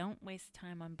 Don't waste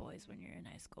time on boys when you're in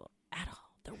high school at all.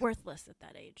 They're worthless at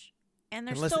that age, and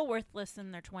they're Unless still worthless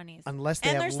in their 20s. Unless they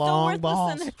And have they're still long worthless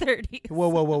balls. in their 30s. Whoa,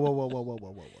 whoa, whoa, whoa, whoa, whoa, whoa,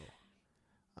 whoa, whoa, whoa.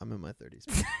 I'm in my 30s.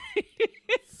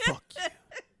 Fuck you.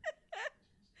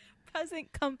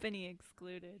 Present company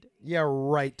excluded. Yeah,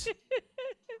 right.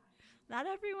 Not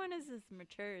everyone is as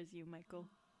mature as you, Michael.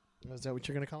 Is that what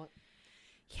you're gonna call it?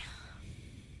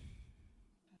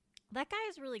 That guy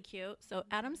is really cute. So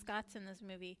Adam Scott's in this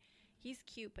movie. He's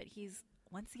cute, but he's,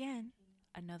 once again,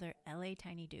 another LA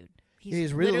tiny dude.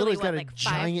 He's really little. literally, He's got like, a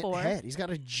giant 5'4". head. He's got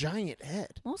a giant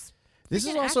head. Most This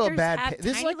is freaking also a actors bad. have This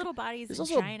is tiny like little bodies this is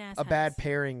and also giant ass a bad heads.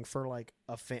 pairing for like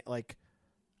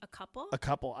A couple? a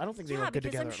couple. I don't think they Yeah, look good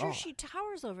because together I'm sure at all. she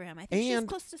towers over him. I think she's And-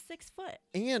 close to 6 foot.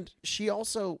 And she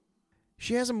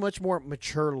has a much more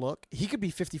mature look. He could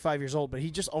be 55 years old, but he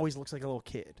just always looks like a little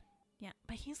kid. Yeah,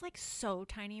 but he's like so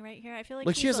tiny right here. I feel like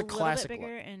Like, he's she has a little classic bit look.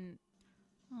 bigger. And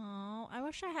oh, I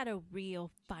wish I had a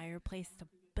real fireplace to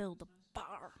build a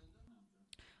bar.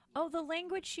 Oh, the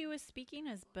language she was speaking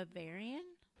is Bavarian.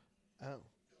 Oh,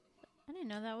 I didn't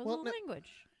know that was Well, a no, language.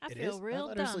 I it feel is? real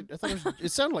I thought it was dumb. like- I thought it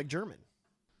sounded like German.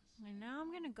 And now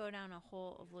I'm gonna go down a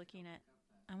hole of looking at.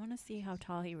 I want to see how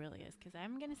tall he really is, because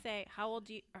I'm gonna say how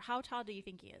tall do you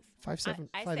think he is? 5'7",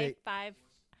 I 5'8". say 5.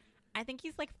 I think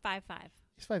he's like 5'5".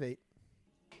 He's 5'8".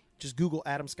 Just Google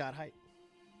Adam Scott height.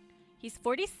 He's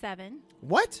 47.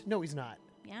 What? No, he's not.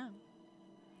 Yeah,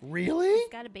 Really? he's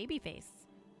got a baby face.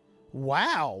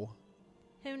 Wow.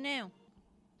 Who knew?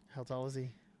 How tall is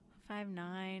he?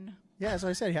 5'9". Yeah, that's what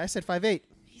I said. I said 5'8".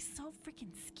 He's so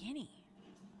freaking skinny.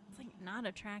 It's like not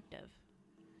attractive.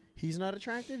 He's not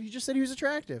attractive? You just said he was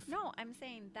attractive. No, I'm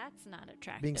saying that's not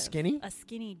attractive. Being skinny? A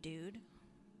skinny dude.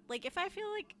 Like, if I feel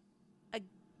like a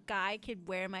guy could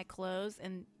wear my clothes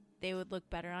and they would look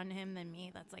better on him than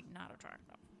me, that's like not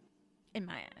attractive. In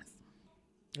my eyes.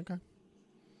 Okay.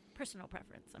 Personal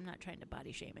preference. I'm not trying to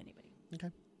body shame anybody. Okay.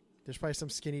 There's probably some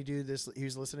skinny dude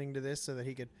who's listening to this so that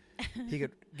he could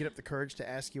get up the courage to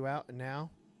ask you out, and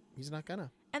now he's not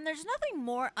gonna. And there's nothing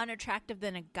more unattractive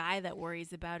than a guy that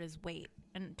worries about his weight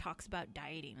and talks about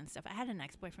dieting and stuff. I had an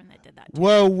ex-boyfriend that did that too.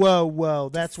 Whoa, whoa, whoa!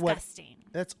 Disgusting.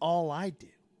 That's all I do.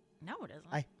 No, it isn't.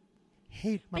 I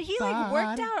hate my But he body. like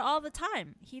worked out all the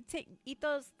time. He'd eat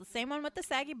the same one with the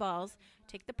saggy balls,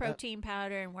 take the protein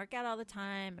powder, and work out all the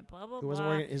time, and blah blah It blah. wasn't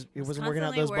working. It Was wasn't working out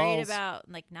constantly those worried balls. about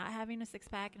like not having a six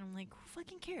pack, and I'm like, who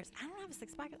fucking cares? I don't have a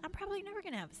six pack. I'm probably never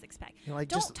gonna have a six pack. You're like,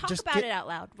 Don't just- talk just about get- it out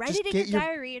loud. Write just it in get your your-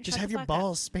 diary and Just shut have the your fuck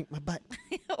balls spank my butt.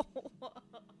 up.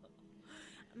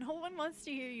 No one wants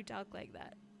to hear you talk like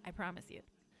that. I promise you.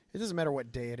 It doesn't matter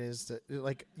what day it is.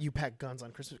 Like you pack guns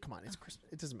on Christmas. Come on, it's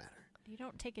Christmas. It doesn't matter. You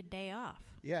don't take a day off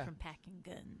Yeah. from packing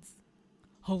guns.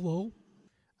 Hello.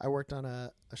 I worked on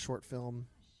a short film.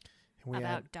 And About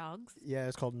had, dogs. yeah,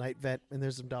 it's called Night Vet, and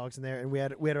there's some dogs in there, and we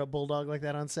had a bulldog like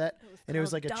that on set, and it was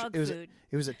called like dog it was food.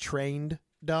 it was a trained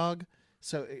dog,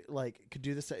 so it like could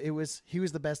do this. He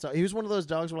was the best dog. He was one of those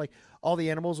dogs where like all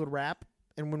the animals would rap,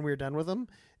 and when we were done with him,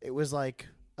 it was like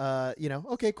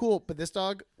okay, cool. But this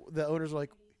dog, the owners were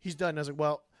like, he's done. And I was like,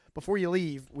 well, before you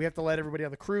leave, we have to let everybody on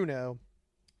the crew know,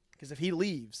 because if he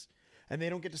leaves and they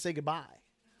don't get to say goodbye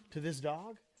to this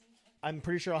dog, I'm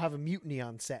pretty sure I'll have a mutiny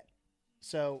on set.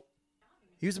 So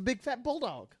he was a big fat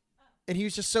bulldog, and he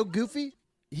was just so goofy.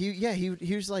 He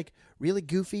was like really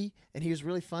goofy, and he was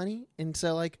really funny, and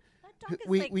so like That dog is,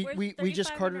 we like, we worth we, we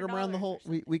just carted him around the $3,500 whole. or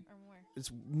something, We or more.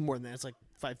 it's more than that. It's like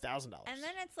 $5,000. And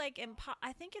then it's like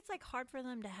I think it's like hard for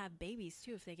them to have babies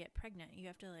too if they get pregnant.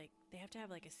 They have to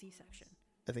have like a C-section.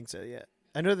 I think so. Yeah,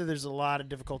 I know that there's a lot of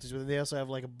difficulties with it. They also have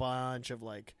like a bunch of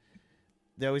like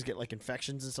they always get like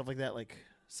infections and stuff like that, like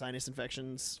sinus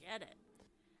infections. Get it?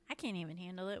 I can't even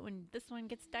handle it when this one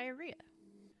gets diarrhea.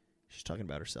 She's talking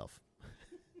about herself.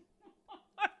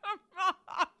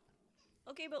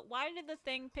 Okay, but why did the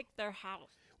thing pick their house?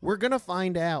 We're gonna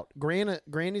find out.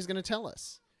 Granny's gonna tell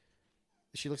us.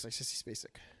 She looks like Sissy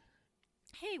Spacek.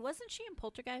 Hey, wasn't she in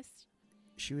Poltergeist?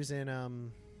 She was in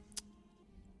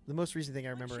the most recent thing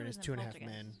I remember she in was is in 2.5 Poltergeist.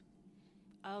 Men.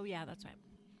 Oh yeah, that's right.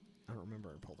 I don't remember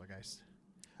her in Poltergeist.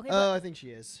 Okay, Oh, but I think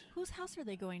she is. whose house are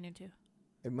they going into?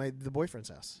 The boyfriend's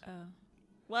house. Oh.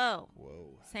 Whoa.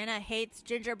 Whoa. Santa hates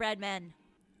gingerbread men.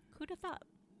 Who'd have thought?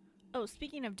 Oh,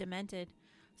 speaking of demented,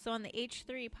 so on the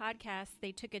H3 podcast,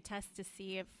 they took a test to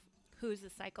see if who's a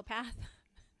psychopath.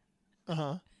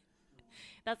 Uh-huh.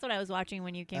 That's what I was watching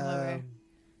when you came over.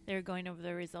 They were going over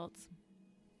the results.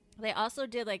 They also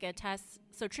did like a test.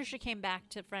 So Trisha came back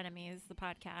to Frenemies, the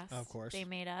podcast. Of course. They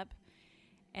made up.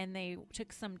 And they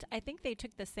took I think they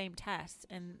took the same test.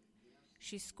 And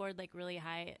she scored like really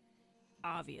high,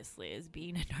 obviously, as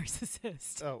being a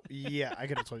narcissist. Oh, yeah. I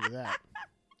could have told you that.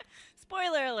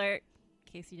 Spoiler alert.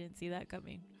 In case you didn't see that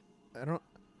coming. I don't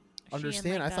She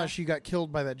understand. and, I like, thought she got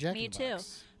killed by that Jack Me in the too.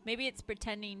 Box. Maybe it's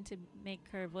pretending to make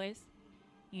her voice.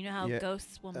 You know how Yeah,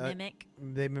 ghosts will mimic?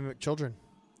 They mimic children,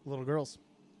 little girls.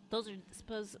 Those are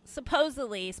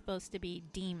supposedly supposed to be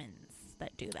demons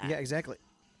that do that. Yeah, exactly.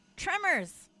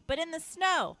 Tremors, but in the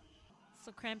snow.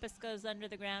 So Krampus goes under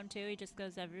the ground too. He just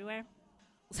goes everywhere.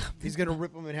 He's going to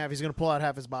rip him in half. He's going to pull out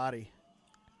half his body.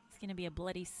 It's going to be a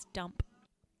bloody stump.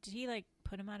 Did he like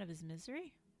put him out of his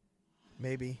misery?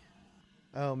 Maybe.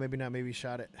 Oh, maybe not. Maybe he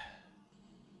shot it.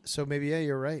 So maybe, yeah,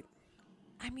 you're right.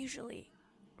 I'm usually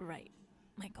right,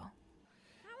 Michael.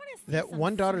 I want to see That some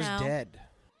one daughter's snow. dead.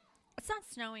 It's not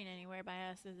snowing anywhere by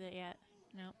us, is it yet?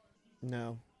 No.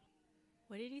 No.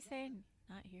 What did he say?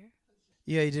 Not here.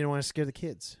 Yeah, he didn't want to scare the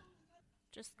kids.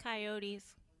 Just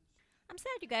coyotes. I'm sad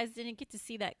you guys didn't get to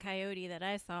see that coyote that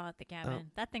I saw at the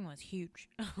cabin. That thing was huge.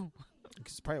 It 'Cause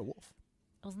it's probably a wolf.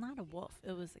 was not a wolf.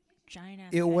 It was a giant ass.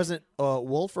 It wasn't a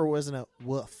wolf or wasn't a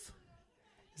woof?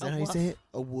 Is that A how you say woof. it?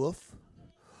 A wolf?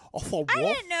 Oh, a wolf? I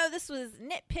didn't know this was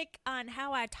Nitpick on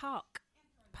How I Talk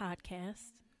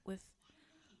podcast with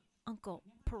Uncle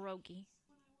Pierogi.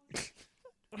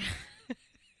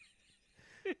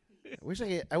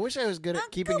 I wish I was good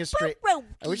at keeping a straight. Pierogi.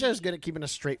 I wish I was good at keeping a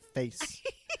straight face.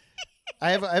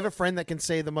 I have a friend that can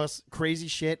say the most crazy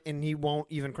shit and he won't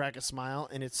even crack a smile,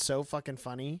 and it's so fucking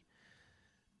funny.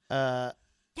 Yeah,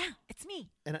 it's me.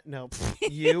 And no,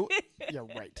 you, yeah,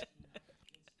 right.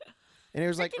 And it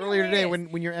was like Freaking earlier today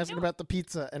hilarious. when you're asking about the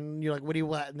pizza, and you're like, "What do you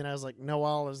want?" And then I was like, "No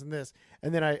olives and this."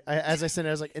 And then I as I said,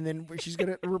 I was like, and then she's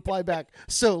gonna reply back,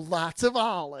 "So lots of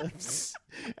olives."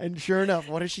 And sure enough,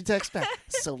 what does she text back?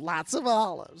 "So lots of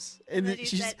olives." And then He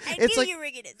she's, said, I it's knew like you were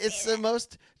gonna say it's that. the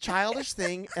most childish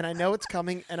thing, and I know it's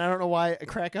coming, and I don't know why I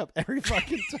crack up every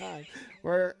fucking time.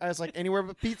 Where I was like, anywhere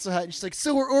but Pizza Hut, and she's like,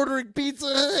 "So we're ordering Pizza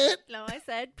Hut." No, I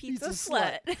said pizza, Pizza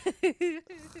slut.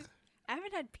 I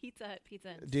haven't had Pizza Hut pizza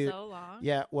in Dude, so long.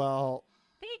 Yeah, well,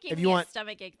 I think it gave if me you a want-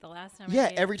 stomach ache the last time. yeah, I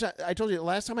ate. every time I told you the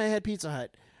last time I had Pizza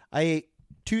Hut, I ate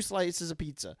 2 slices of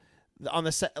pizza. On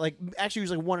the actually it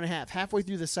was like 1.5. Halfway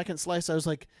through the second slice, I was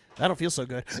like, "I don't feel so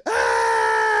good."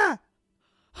 Ah!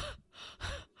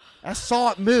 I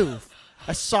saw it move.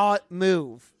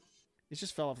 It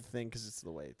just fell off the thing because it's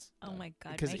the way it's. Oh my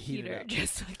god, because my it heated heater up.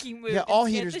 just fucking moved. Yeah, all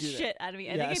and heaters scared the do that. shit out of me.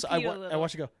 I Yeah, think so I peed a little. I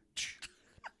watched it go.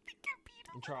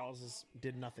 And Charles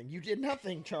did nothing. You did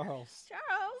nothing, Charles.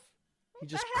 Charles. He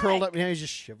just the curled heck? up. Now he's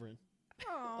just shivering.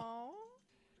 Oh.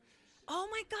 Oh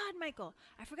my god, Michael!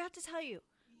 I forgot to tell you.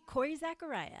 Corey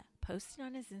Zachariah posted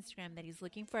on his Instagram that he's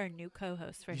looking for a new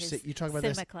co-host for his You talk about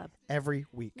cinema this club. every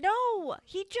week. No,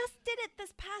 he just did it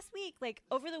this past week, like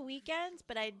over the weekend.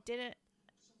 But I didn't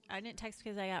text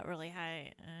because I got really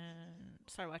high and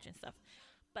started watching stuff.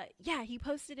 But yeah, he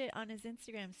posted it on his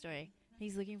Instagram story.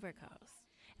 He's looking for a co-host.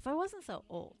 If I wasn't so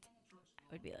old,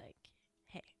 I would be like,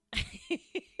 "Hey,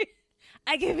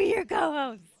 I can be your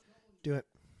co-host." Do it.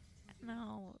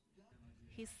 No,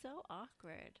 he's so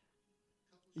awkward.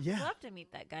 I'd Yeah, love to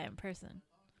meet that guy in person.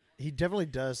 he definitely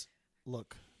does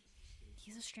look.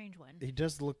 He's a strange one. He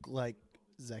does look like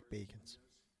Zach Bagans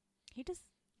He does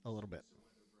a little bit.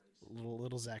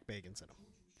 Little Zach Bagans in him.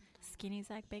 skinny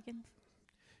Zach Bacon.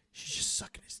 She's just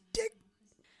sucking his dick.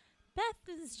 Beth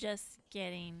is just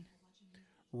getting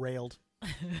Railed.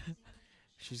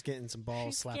 She's getting some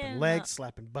balls, She's slapping getting legs,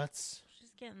 slapping butts.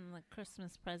 She's getting the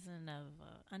Christmas present of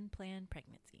unplanned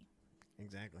pregnancy.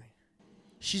 Exactly.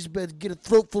 She's about to get a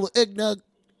throat full of eggnog.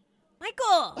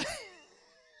 Michael!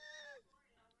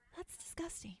 That's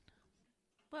disgusting.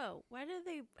 Whoa, why do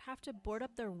they have to board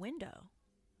up their window?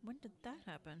 When did that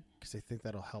happen? Because they think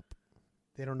that'll help.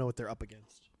 They don't know what they're up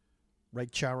against.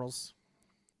 Right, Charles?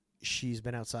 She's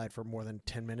been outside for more than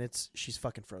 10 minutes. She's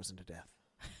fucking frozen to death.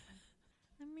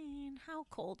 I mean, how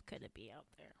cold could it be out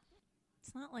there?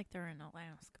 It's not like they're in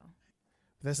Alaska.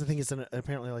 That's the thing. It's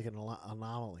apparently like an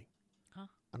anomaly. Huh?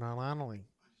 An anomaly.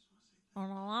 On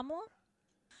a llama?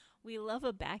 We love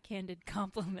a backhanded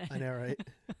compliment. I know, right?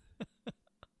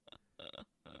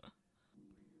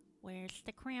 Where's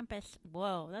the Krampus?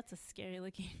 Whoa, that's a scary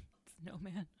looking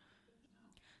snowman.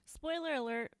 Spoiler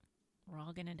alert, we're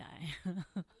all gonna die.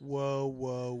 Whoa,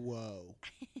 whoa, whoa.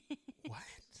 What?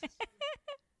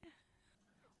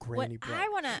 Granny what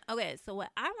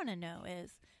I wanna know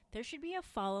is there should be a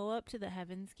follow up to the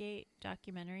Heaven's Gate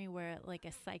documentary where like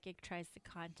a psychic tries to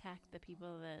contact the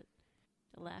people that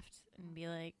left and be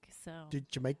like, so Did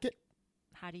you make it?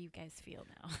 how do you guys feel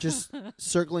now? Just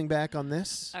circling back on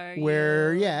this. Are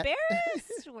where you at?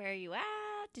 embarrassed? Where are you at?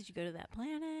 Did you go to that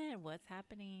planet? What's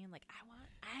happening? Like,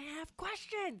 I have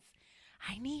questions.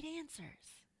 I need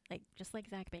answers. Like, just like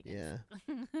Zach Bacon.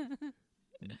 Yeah.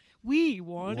 We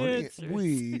want answers.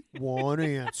 We want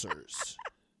answers.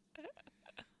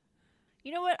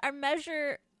 You know what?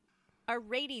 Our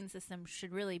rating system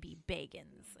should really be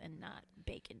Bagans and not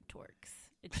Bacon Torques.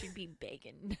 It should be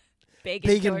Bacon.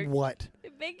 Bacon Torques. what?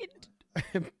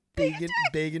 Bacon.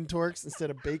 Bacon torques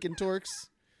instead of bacon torques?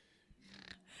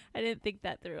 I didn't think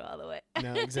that through all the way.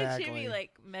 No, It exactly. should be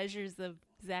like measures of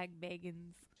Zach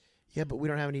Bagans. Yeah, but we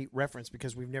don't have any reference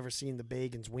because we've never seen the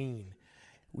Bagans wean.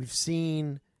 We've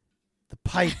seen the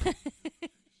pipe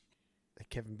that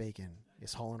Kevin Bacon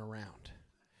is hauling around.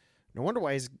 No wonder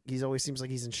why he's always seems like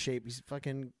he's in shape. He's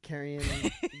fucking carrying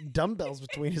dumbbells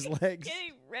between his legs.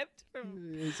 Getting ripped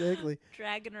from Exactly.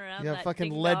 dragging around Yeah, that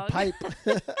fucking ding lead dong. pipe.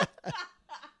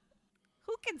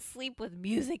 Who can sleep with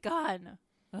music on?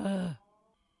 Ugh.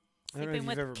 I don't know if Sleeping you've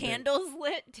with ever been- candles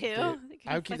lit too. Dude, They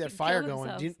can I would keep that fucking fire kill going.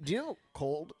 themselves. Do you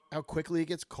know how quickly it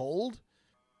gets cold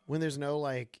when there's no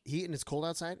like heat and it's cold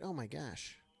outside? Oh my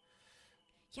gosh.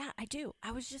 Yeah, I do.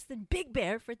 I was just in Big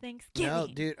Bear for Thanksgiving. No,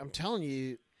 dude, I'm telling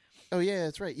you. Oh yeah,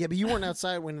 that's right. Yeah, but you weren't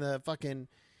outside when the fucking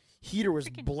heater was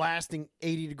Freaking- blasting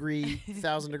 80-degree,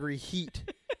 1,000-degree heat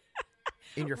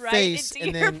in your right face, into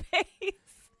and your then face.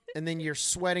 and then you're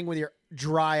sweating with your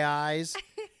dry eyes,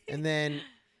 and then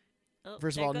Oh,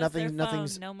 first of there all, goes their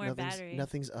nothing's phone. No more battery.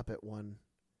 nothing's up at 1%.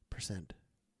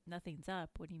 Nothing's up.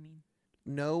 What do you mean?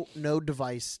 No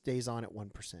device stays on at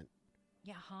 1%.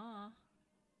 Yeah, huh?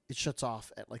 It shuts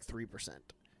off at like 3%.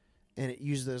 And it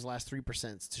uses those last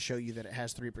 3% to show you that it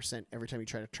has 3% every time you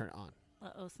try to turn it on.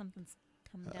 Uh-oh, something's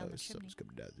coming down the chimney. Something's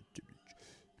coming down the chimney.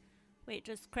 Wait,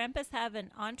 does Krampus have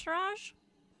an entourage?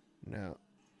 No.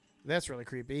 That's really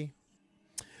creepy.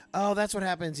 Oh, that's what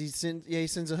happens. He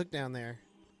sends a hook down there.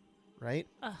 Right?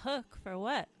 A hook for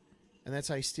what? And that's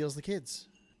how he steals the kids.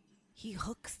 He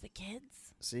hooks the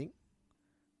kids? See?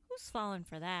 Who's falling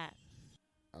for that?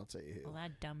 I'll tell you Oh,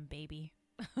 that dumb baby.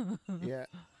 who. Yeah.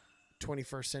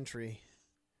 21st century.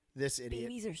 This idiot.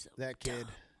 Babies are so That kid. dumb.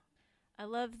 I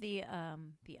love the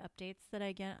updates that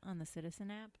I get on the Citizen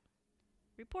app.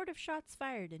 Report of shots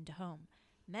fired into home.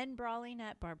 Men brawling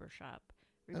at barbershop.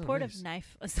 Report nice. of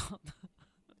knife assault.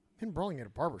 Been brawling at a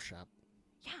barber shop.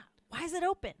 Yeah. Why is it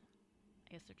open?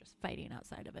 I guess they're just fighting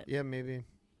outside of it. Yeah, maybe.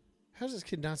 How does this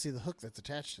kid not see the hook that's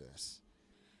attached to this?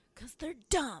 'Cause they're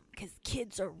dumb. 'Cause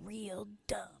kids are real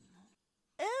dumb.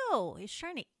 Ew. He's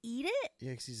trying to eat it?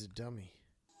 Yeah, 'cause he's a dummy.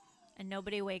 And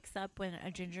nobody wakes up when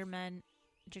a ginger man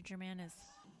is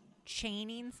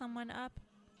chaining someone up.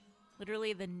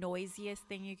 Literally the noisiest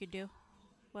thing you could do.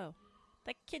 Whoa.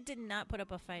 That kid did not put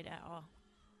up a fight at all.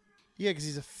 Yeah, 'cause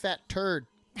he's a fat turd.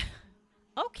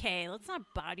 Okay, let's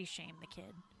not body shame the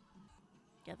kid.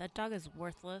 Yeah, that dog is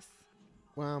worthless.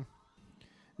 Well,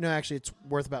 no, actually, it's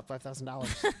worth about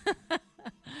 $5,000.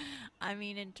 I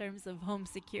mean, in terms of home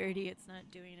security, it's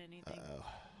not doing anything. Uh-oh.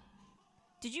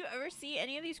 Did you ever see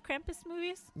any of these Krampus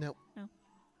movies? Nope. No.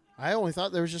 I only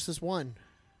thought there was just this one.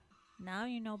 Now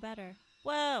you know better.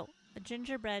 Whoa,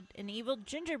 an evil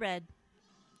gingerbread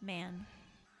man.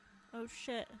 Oh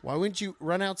shit. Why wouldn't you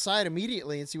run outside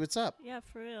immediately and see what's up? Yeah,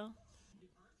 for real.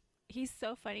 He's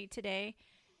so funny today.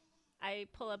 I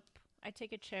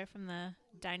take a chair from the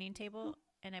dining table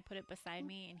and I put it beside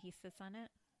me and he sits on it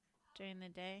during the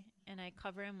day and I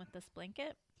cover him with this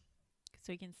blanket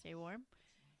so he can stay warm.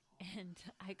 And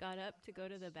I got up to go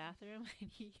to the bathroom and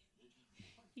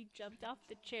he jumped off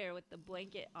the chair with the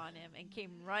blanket on him and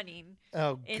came running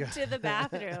Oh, into God. the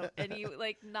bathroom and he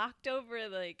knocked over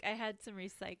I had some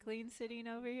recycling sitting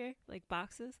over here,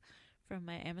 boxes from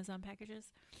my Amazon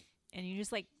packages, and he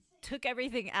just took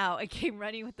everything out and came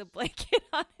running with the blanket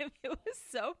on him. It was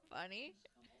so funny.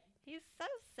 He's so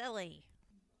silly.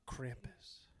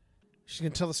 Krampus. She's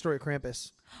going to tell the story of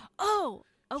Krampus. Oh,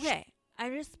 okay. I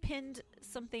just pinned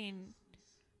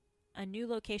a new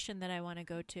location that I want to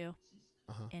go to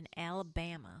Uh-huh. in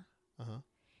Alabama. Uh-huh.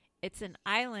 It's an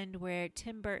island where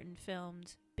Tim Burton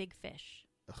filmed Big Fish.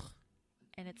 Ugh.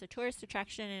 And it's a tourist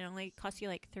attraction and it only costs you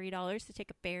 $3 to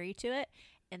take a ferry to it.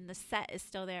 And the set is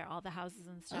still there, all the houses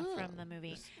and stuff from the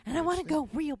movie. that's And I want to actually-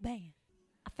 go real bad.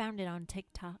 I found it on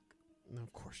TikTok. No,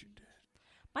 of course you did.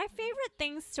 My favorite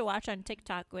things to watch on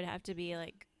TikTok would have to be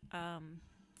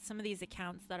some of these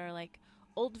accounts that are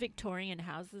old Victorian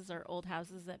houses or old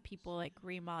houses that people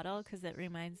remodel, because it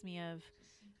reminds me of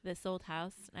This Old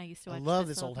House. And I used to I watch love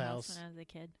This This Old House House. when I was a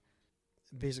kid.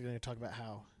 Basically going to talk about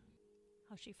how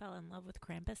How she fell in love with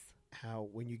Krampus. How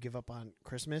when you give up on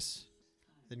Christmas,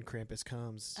 then Krampus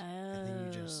comes, and then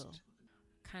you just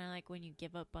kind of like when you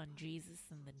give up on Jesus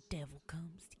and the devil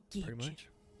comes to get pretty you. much.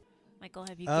 Michael,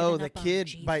 have you Oh, given the up on kid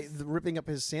Jesus? by ripping up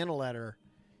his Santa letter,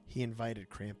 he invited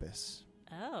Krampus.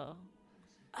 Oh.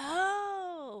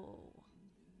 Oh.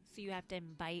 So you have to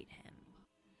invite him.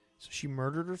 So she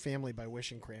murdered her family by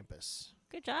wishing Krampus.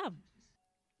 Good job.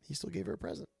 He still gave her a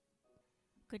present.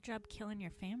 Good job killing your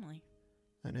family.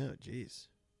 I know, jeez.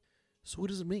 So what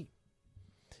does it mean?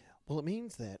 Well, it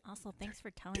means that Also, thanks for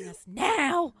telling us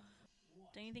now.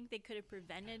 Don't you think they could have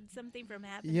prevented something from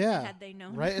happening had they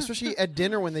known? Right? Especially at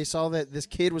dinner when they saw that this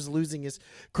kid was losing his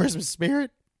Christmas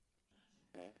spirit.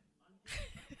 That's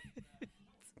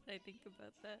what I think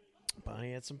about that.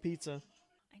 Bonnie had some pizza.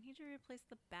 I need to replace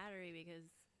the battery because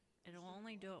it'll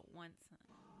only do it once.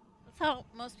 That's how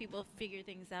most people figure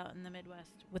things out in the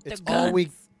Midwest with It's the guns. all we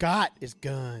got is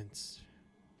guns.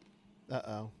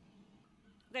 Uh-oh.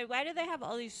 Okay, why do they have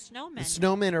all these snowmen? The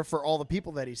snowmen are for all the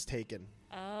people that he's taken.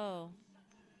 Oh.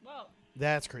 Whoa.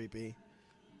 That's creepy.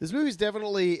 This movie's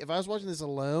definitely, if I was watching this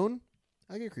alone,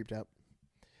 I'd get creeped out.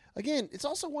 Again, it's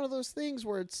also one of those things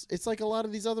where it's like a lot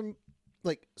of these other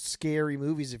like scary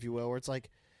movies, if you will, where it's like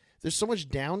there's so much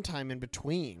downtime in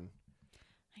between.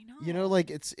 I know. You know,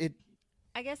 like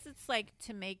I guess it's like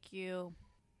to make you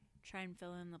try and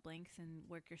fill in the blanks and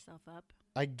work yourself up.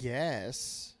 I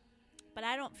guess. But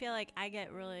I don't feel like I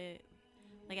get really,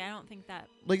 like, I don't think that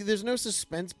Like there's no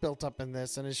suspense built up in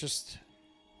this, and it's just,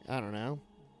 I don't know.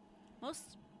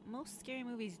 most scary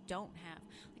movies don't have.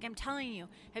 Like, I'm telling you,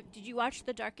 did you watch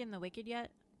The Dark and the Wicked yet?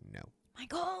 No.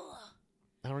 Michael,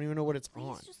 I don't even know what it's please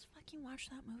on. just fucking watch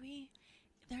that movie.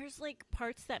 There's like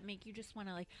parts that make you just want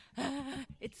to like,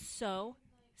 it's so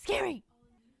scary.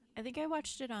 I think I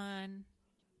watched it on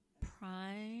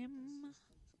Prime.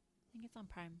 I think it's on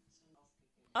Prime.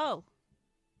 Oh,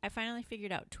 I finally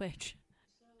figured out Twitch.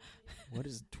 What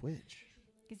is Twitch?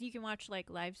 Because you can watch like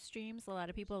live streams. A lot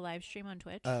of people live stream on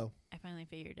Twitch. Oh. I finally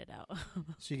figured it out.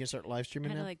 So you can start live I streaming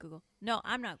had to now? like Google. No,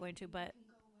 I'm not going to, but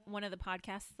one of the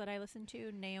podcasts that I listen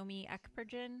to, Naomi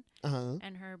Ekpergin Uh-huh.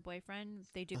 and her boyfriend,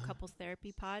 they do couples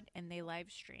therapy pod and they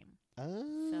live stream.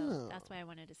 Oh. So that's why I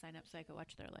wanted to sign up so I could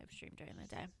watch their live stream during the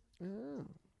day. Oh.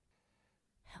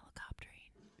 Helicoptering.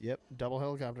 Yep, double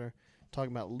helicopter.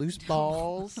 Talking about loose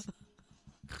balls.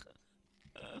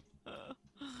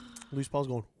 Loose balls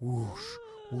going whoosh,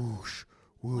 whoosh,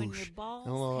 When whoosh. your balls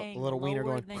And a little- hang a little wiener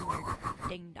lower going than your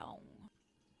ding dong.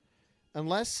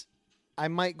 Unless I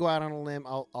might go out on a limb,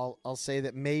 I'll say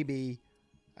that maybe,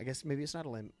 I guess maybe it's not a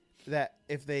limb, that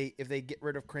if they get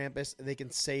rid of Krampus, they can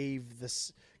save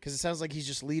this, because it sounds like he's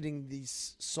just leading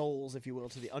these souls, if you will,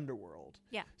 to the underworld.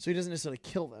 Yeah. So he doesn't necessarily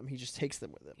kill them; he just takes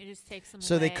them with him. It just takes them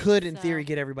So away. they could, in so- theory,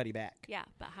 get everybody back. Yeah,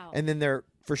 but how? And then they're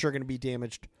for sure going to be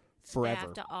damaged They forever.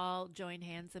 have to all join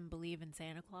hands and believe in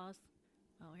Santa Claus.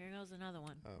 Oh, here goes another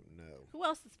one. Oh no! Who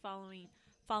else is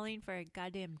falling for a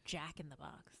goddamn Jack in the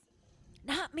Box?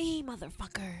 Not me,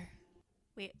 motherfucker.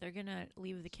 Wait, they're gonna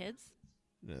leave the kids?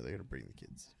 No, they're going to bring the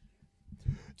kids.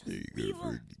 Just leave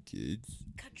 'em. the kids.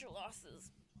 Cut your losses.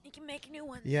 You can make new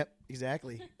ones. Yep,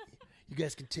 exactly. You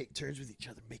guys can take turns with each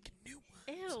other making new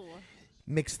ones. Ew.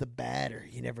 Mix the batter.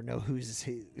 You never know whose is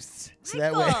whose. So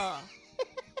that way. Michael!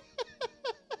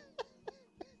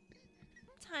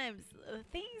 Sometimes the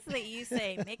things that you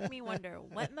say make me wonder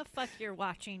what in the fuck you're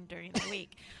watching during the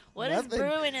week. What is Nothing.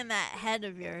 brewing in that head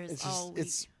of yours It's all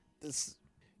just week? it's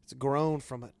grown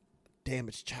from a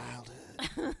damaged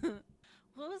childhood.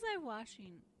 What was I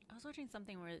watching? I was watching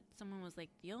something where someone was like,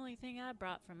 the only thing I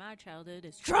brought from my childhood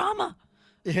is trauma.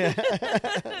 Yeah.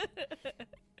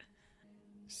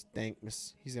 Stank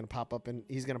miss. He's gonna pop up and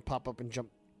jump.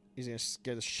 He's gonna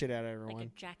scare the shit out of everyone. Like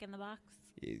a Jack in the Box.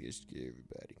 He's gonna scare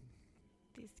everybody.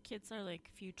 These kids are like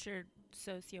future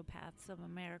sociopaths of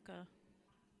America.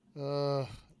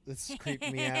 This is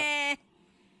creeping me out.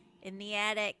 In the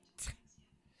attic.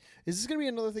 Is this gonna be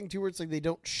another thing too, where it's like they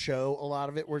don't show a lot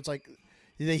of it, where it's like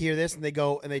they hear this and they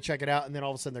go and they check it out, and then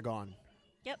all of a sudden they're gone.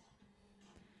 Yep.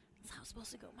 That's how it's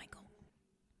supposed to go, Michael.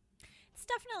 It's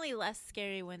definitely less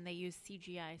scary when they use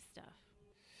CGI stuff.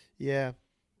 Yeah.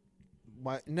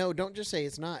 Why? No, don't just say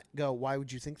it's not. Go. Why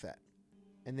would you think that?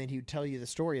 And then he'd tell you the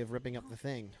story of ripping up the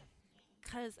thing.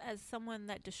 Because as someone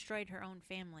that destroyed her own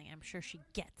family, I'm sure she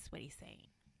gets what he's saying.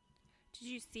 Did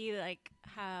you see, like,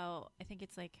 how, I think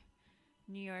it's, like,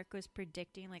 New York was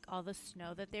predicting, like, all the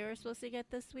snow that they were supposed to get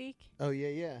this week? Oh, yeah,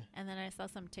 yeah. And then I saw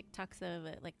some TikToks of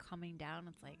it, like, coming down.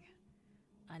 It's, like,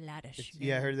 a lot of snow.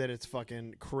 Yeah, I heard that it's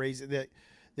fucking crazy. That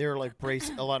they were, like,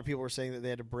 a lot of people were saying that they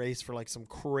had to brace for, like, some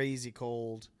crazy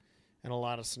cold and a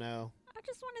lot of snow. I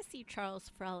just want to see Charles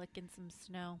frolic in some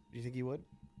snow. Do you think he would?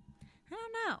 I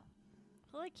don't know.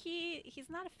 I feel like he's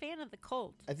not a fan of the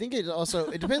cold. I think it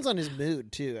depends on his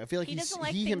mood too. I feel like He doesn't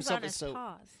like he things himself on is his so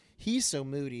paws. he's so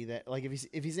moody that like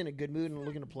if he's in a good mood and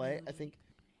looking to play, I think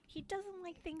He doesn't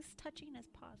like things touching his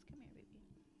paws. Come here, baby.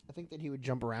 I think that he would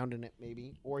jump around in it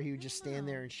maybe, or he would just stand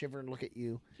there and shiver and look at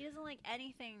you. He doesn't like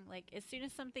anything. Like as soon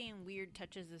as something weird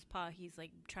touches his paw, he's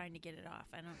like trying to get it off.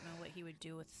 I don't know what he would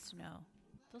do with snow.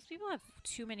 Those people have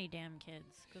too many damn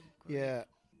kids. Good grief. Yeah.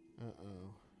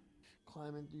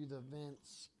 Climbing through the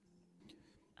vents.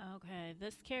 Okay,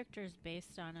 this character is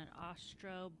based on an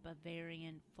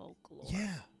Austro-Bavarian folklore.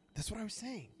 Yeah, that's what I was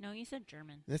saying. No, you said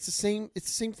German. That's the same. It's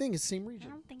the same thing. It's the same I region.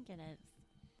 don't think it is.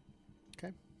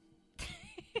 Okay.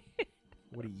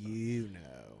 What do you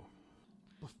know?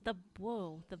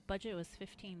 The budget was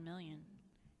 $15 million.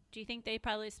 Do you think they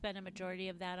probably spent a majority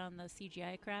of that on the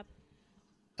CGI crap?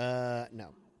 No.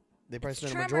 They probably It's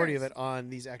spent a majority of Tremors. it on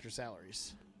these actor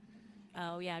salaries.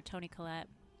 Oh yeah, Toni Collette.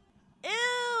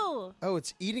 Ew! Oh,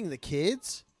 it's eating the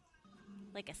kids?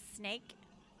 Like a snake.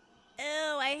 Ew!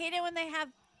 I hate it when they have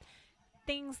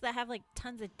things that have like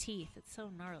tons of teeth. It's so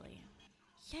gnarly.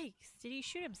 Yikes! Did he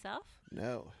shoot himself?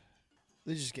 No.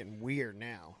 They're just getting weird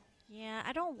now. Yeah,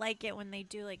 I don't like it when they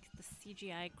do like the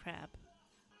CGI crap.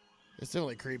 It's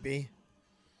definitely creepy.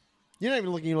 You're not even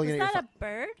looking. You're looking Is at that a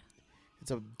bird?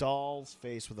 It's a doll's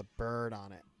face with a bird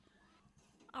on it.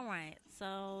 All right,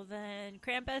 so then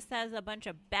Krampus has a bunch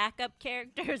of backup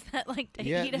characters that like to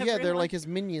Yeah, eat yeah, everyone. they're like his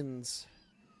minions.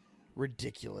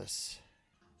 Ridiculous.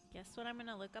 Guess what I'm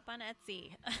gonna look up on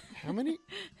Etsy? How many?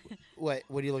 What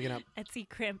are you looking up? Etsy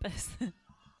Krampus.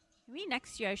 Maybe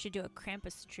next year I should do a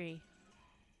Krampus tree.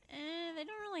 They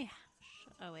don't really.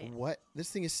 Oh wait. What? This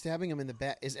thing is stabbing him in the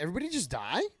back. Is everybody just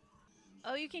die?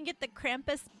 Oh, you can get the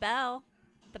Krampus bell,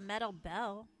 the metal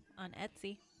bell on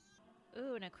Etsy.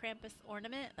 Ooh, and a Krampus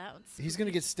ornament. That one's. He's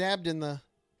gonna get stabbed in the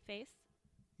face.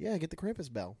 Yeah, get the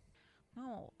Krampus bell.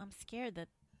 No, I'm scared that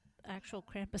actual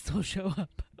Krampus will show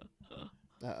up.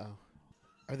 Uh-oh.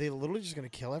 Are they literally just gonna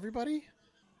kill everybody?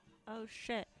 Oh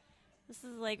shit. This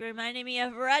is like reminding me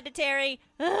of Hereditary.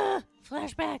 Ugh,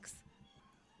 flashbacks.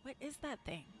 What is that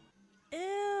thing?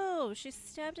 Ew, she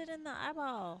stabbed it in the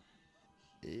eyeball.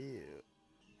 Ew.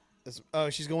 Oh,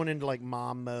 she's going into like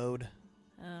mom mode.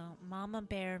 Oh, Mama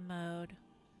Bear mode.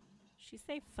 She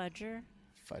say Fudger?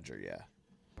 Fudger, yeah.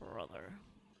 Brother.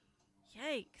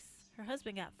 Yikes. Her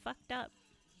husband got fucked up.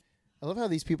 I love how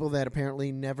these people that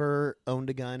apparently never owned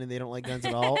a gun and they don't like guns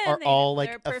at all are They're all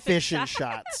like perfect efficient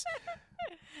shot. shots.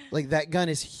 Like that gun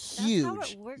is how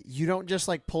huge. it works. You don't just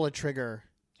like pull a trigger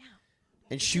Yeah.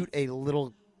 and shoot a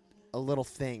little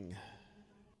thing.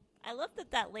 I love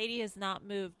that lady has not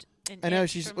moved. I know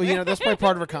she's well, that's probably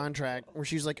part of her contract where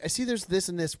she's like, I see there's this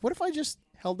and this. What if I just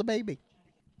held the baby?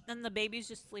 And the baby's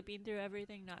just sleeping through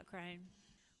everything, not crying.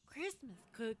 Christmas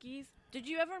cookies. Did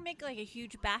you ever make like a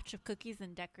huge batch of cookies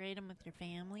and decorate them with your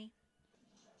family?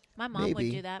 My mom would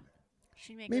Maybe. do that.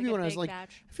 She'd make Maybe like when a I was big like,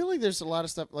 batch. I feel like there's a lot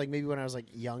of stuff like maybe when I was like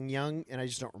young, and I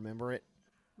just don't remember it.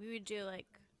 We would do like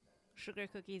sugar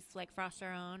cookies, like frost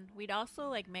our own. We'd also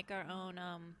like make our own.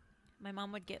 My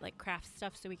mom would get like craft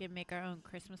stuff so we could make our own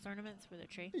Christmas ornaments for the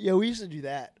tree. Yeah, we used to do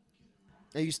that.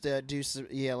 I used to do some,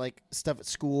 like stuff at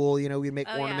school. We'd make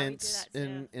Oh yeah, we do ornaments that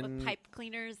too. and With pipe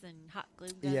cleaners and hot glue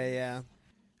guns. yeah.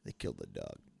 They killed the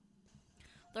dog.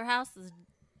 Their house is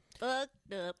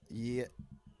fucked up. Yeah.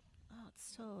 Oh, it's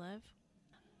still alive.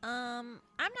 I'm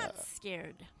not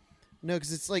scared. No,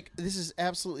 because it's like this is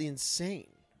absolutely insane.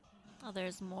 Oh,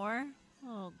 there's more.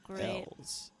 Oh, great.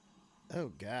 Elves.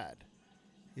 Oh God,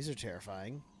 these are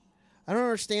terrifying. I don't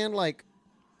understand. Like,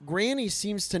 Granny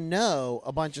seems to know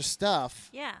a bunch of stuff.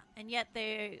 Yeah, and yet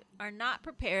they are not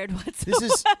prepared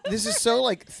whatsoever. This is so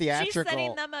like She's theatrical.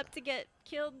 setting them up to get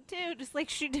killed too, just like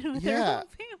she did with her Yeah. own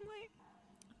family.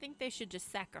 I think they should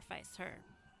just sacrifice her.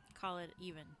 Call it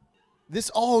even.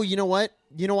 Oh, you know what?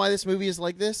 You know why this movie is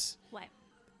like this? What?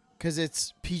 Because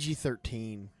it's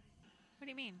PG-13. What do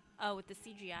you mean? Oh, with the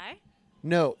CGI?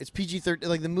 No, it's PG-13.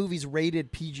 Like the movie's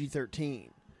rated PG-13.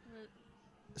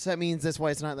 So that means that's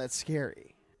why it's not that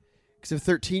scary. Because if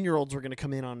 13-year-olds were going to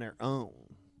come in on their own,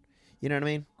 you know what I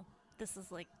mean? This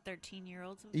is like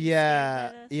 13-year-olds.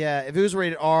 Yeah, yeah. If it was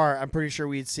rated R, I'm pretty sure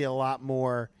we'd see a lot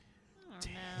more. I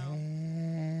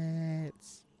don't know.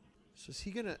 Tits. So is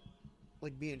he gonna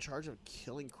like be in charge of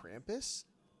killing Krampus?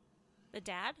 The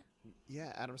dad?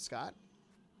 Yeah, Adam Scott.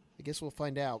 I guess we'll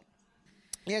find out.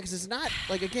 Yeah, because it's not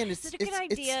like again. It's Is it a good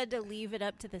idea to leave it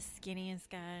up to the skinniest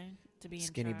guy to be in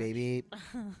Skinny charge? baby.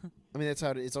 I mean, that's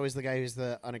how it's always the guy who's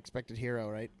the unexpected hero,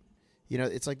 right? You know,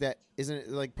 it's like that. Isn't it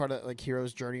like part of like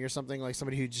hero's journey or something? Like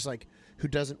somebody who just like who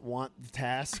doesn't want the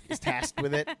task is tasked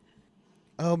with it.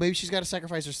 Oh, maybe she's got to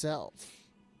sacrifice herself.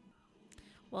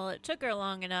 Well, it took her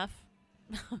long enough.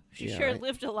 She Yeah, sure right.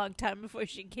 lived a long time before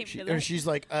she came to that. Or she's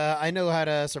like, I know how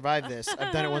to survive this.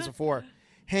 I've done it once before.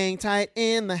 Hang tight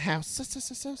in the house.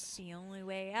 The only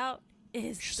way out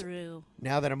is through.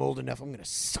 Now that I'm old enough, I'm gonna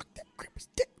suck that Krampus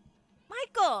dick.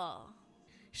 Michael!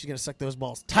 She's gonna suck those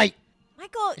balls tight.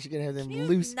 Michael, She's gonna have them can you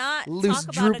loose, not loose,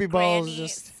 talk droopy about a balls. granny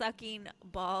Just sucking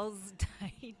balls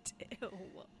tight? Ew.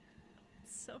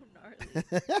 So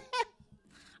gnarly.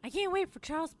 I can't wait for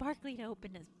Charles Barkley to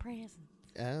open his present.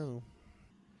 oh,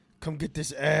 come get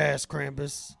this ass,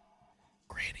 Krampus.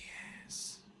 Granny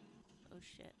ass. Oh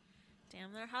shit!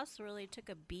 Damn, their house really took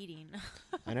a beating.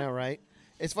 I know, right?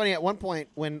 It's funny. At one point,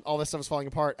 when all this stuff was falling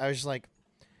apart, I was just like,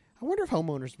 I wonder if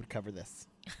homeowners would cover this.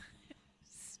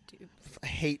 Stupid.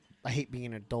 I hate being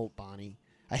an adult, Bonnie.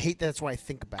 I hate that's what I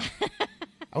think about.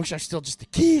 I wish I was still just a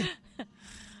kid.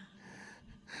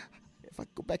 If I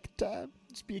could go back in time,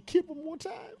 just be a kid one more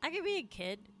time. I could be a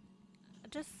kid.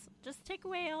 Just take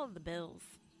away all of the bills,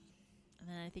 and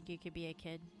then I think you could be a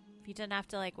kid. If you didn't have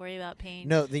to like worry about paying.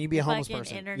 No, then you'd be a the homeless fucking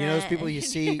person. You internet know those people you and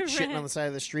see your shitting on rent. the side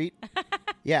of the street?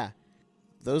 Yeah.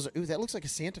 Those are, ooh, that looks like a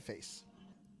Santa face.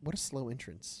 What a slow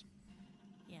entrance.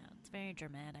 Yeah, it's very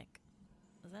dramatic.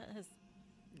 Is that his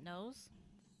nose?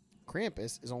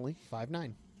 Krampus is only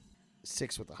 5'9",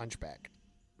 6 with a hunchback.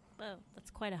 Whoa,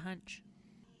 that's quite a hunch.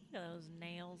 Look at those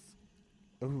nails.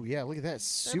 Oh yeah, look at that. They're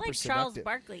Super like Charles seductive.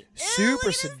 Barkley. Ew, Super look at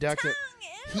his seductive.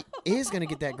 tongue. He is gonna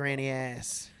get that granny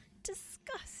ass.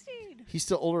 Disgusting. He's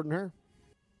still older than her.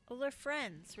 Well, they're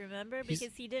friends, remember? He's-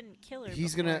 Because he didn't kill her.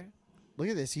 he's before. gonna- Look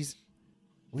at this. He's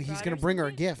brought gonna her bring her a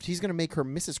something? gift. He's gonna make her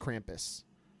Mrs. Krampus.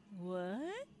 What?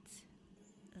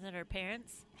 Is that her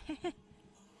parents? She's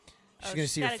Oh, gonna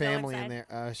see her gotta go family in inside.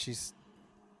 there.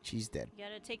 She's dead. You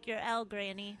gotta take your L,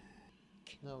 Granny.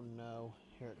 Oh no!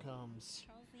 Here it comes.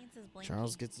 Charles needs his blanket.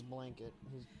 Charles gets his blanket.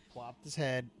 He's plopped his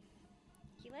head.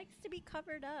 He likes to be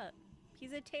covered up.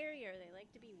 He's a terrier. They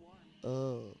like to be warm.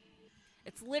 Oh.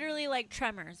 It's literally like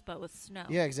Tremors, but with snow.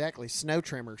 Yeah, exactly. Snow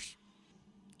tremors.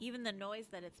 Even the noise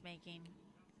that it's making.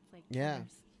 It's like Yeah.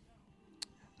 Tremors.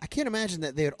 I can't imagine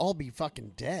that they would all be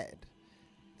fucking dead.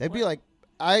 They'd be What?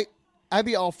 like, I'd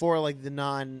be all for like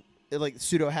the like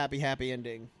pseudo happy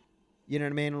ending. You know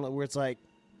what I mean? Where it's like,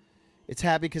 it's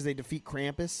happy because they defeat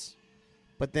Krampus,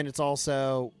 but then it's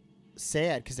also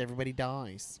sad because everybody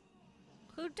dies.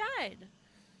 Who died?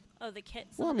 Oh, the kid.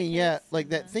 Well, I some of the mean, yeah, kids like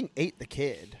and that the- thing ate the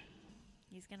kid.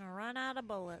 He's gonna run out of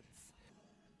bullets.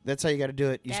 That's how you got to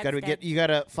do it. You just got Dad's to dead. you got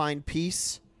to find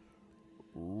peace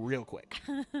real quick.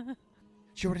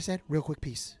 Sure what I said? Real quick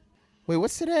peace. Wait,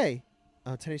 what's today?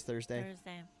 Oh, today's Thursday.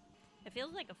 Thursday. It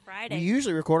feels like a We Friday.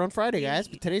 usually record on Friday, We- guys,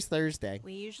 but today's Thursday.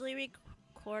 We usually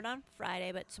record on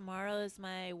Friday, but tomorrow is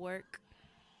my work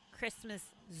Christmas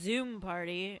Zoom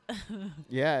party.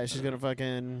 Yeah, she's gonna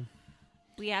fucking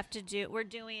We have to do. We're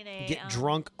doing a. get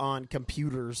drunk on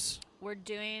computers, We're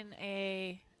doing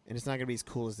a. and it's not gonna be as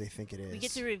cool as they think it is. We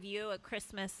get to review a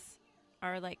Christmas,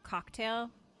 our like cocktail.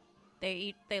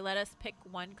 They let us pick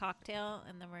one cocktail,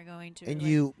 and then we're going to. and like,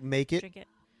 you make it. drink it.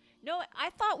 No, I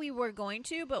thought we were going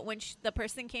to, but when the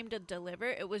person came to deliver,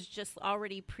 it was just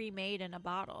already pre-made in a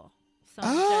bottle. So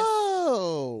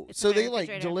Oh, it's so in my they like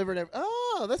refrigerator. delivered it.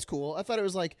 Oh, that's cool. I thought it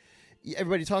was like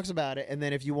everybody talks about it, and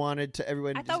then if you wanted to,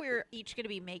 everyone. I thought we were each going to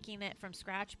be making it from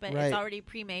scratch, but Right. it's already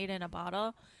pre-made in a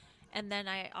bottle. And then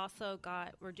I also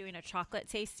we're doing a chocolate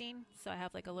tasting, so I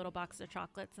have like a little box of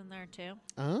chocolates in there too.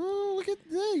 Oh, look at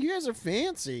that! You guys are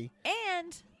fancy.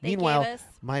 And they Meanwhile, gave us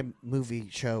my movie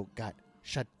show got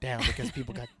shut down because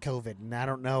people got COVID, and I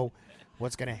don't know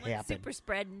what's gonna like, happen. super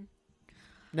spreading.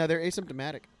 No, they're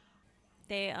asymptomatic.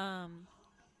 They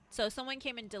so someone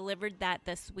came and delivered that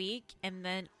this week, and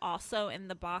then also in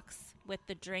the box with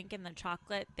the drink and the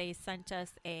chocolate, they sent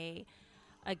us a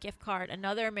gift card,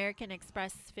 another American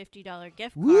Express $50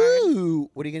 gift card. Woo!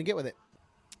 What are you gonna get with it?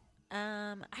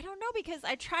 I don't know because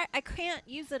I can't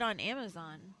use it on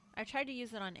Amazon. I tried to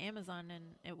use it on Amazon and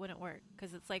it wouldn't work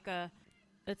because it's like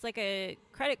a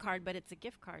credit card, but it's a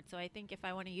gift card. So I think if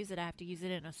I want to use it, I have to use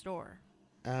it in a store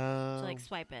to like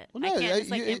swipe it. well, I no, can't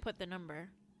just like you- input the number.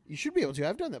 you should be able to.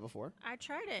 I've done that before. I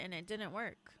tried it and it didn't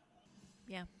work.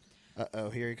 Yeah. Oh,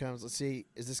 here he comes. Let's see.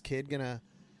 Is this kid gonna?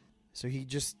 So he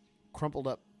just crumpled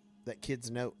up that kid's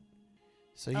note.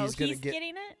 So he's gonna get.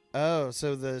 getting it. Oh,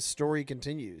 so the story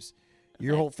continues.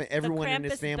 Your The- whole everyone in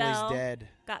his Krampus family's bell. dead.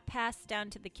 Got passed down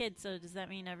to the kid. So does that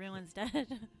mean everyone's dead?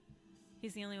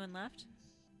 He's the only one left.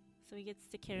 So he gets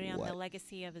to carry on the What?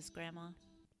 legacy of his grandma.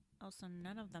 Oh, so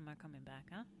none of them are coming back,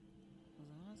 huh?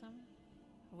 what's happening?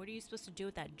 What are you supposed to do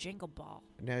with that jingle ball?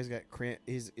 Now he's got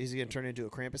is he gonna turn into a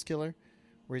Krampus killer?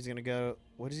 Where he's gonna go?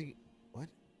 What?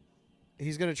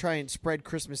 He's gonna try and spread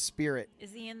Christmas spirit.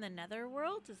 Is he in the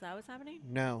netherworld? Is that what's happening?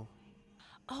 No.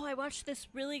 Oh, I watched this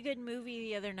really good movie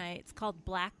the other night. It's called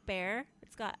Black Bear.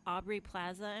 It's got Aubrey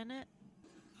Plaza in it.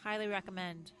 Highly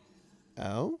recommend.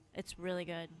 Oh. It's really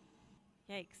good.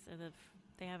 Yikes! Are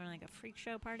they having like a freak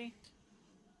show party?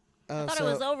 I thought it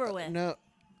was over with. No.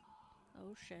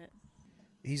 Oh shit!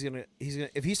 He's gonna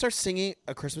if he starts singing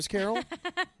A Christmas Carol.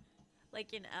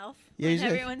 Like in Elf, Yeah, when he's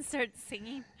like, everyone starts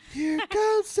singing. Here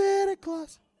comes Santa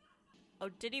Claus. Oh,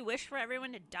 did he wish for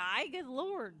everyone to die? Good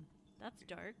lord, that's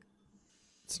dark.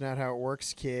 It's not how it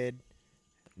works, kid.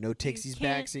 No takesies,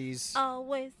 can't backsies.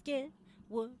 Always get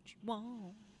what you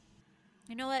want.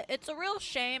 You know what? It's a real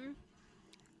shame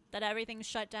that everything's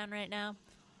shut down right now,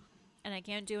 and I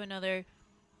can't do another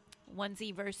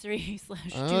onesie-versary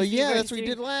 / Oh yeah, that's what we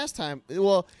did last time.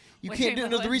 Well, you Wait, can't do it.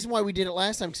 No, what? the reason why we did it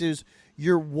last time because it was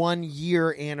your 1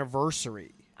 year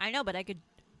anniversary. I know, but I could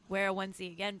wear a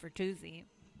onesie again for Tuesday.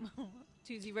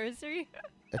 Tuesday-versary.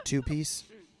 A 2-piece.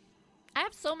 I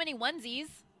have so many onesies.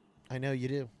 I know you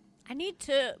do. I need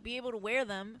to be able to wear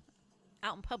them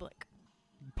out in public.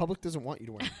 Public doesn't want you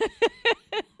to wear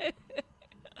them.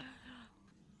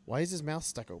 Why is his mouth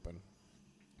stuck open?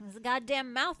 It's a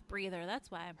goddamn mouth breather. That's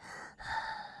why.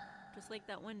 Just like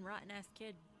that one rotten-ass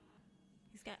kid.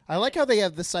 He's got I like how they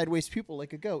have the sideways pupil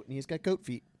like a goat, and he's got goat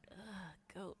feet.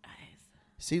 goat eyes.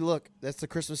 See, look, that's the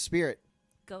Christmas spirit.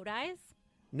 Goat eyes?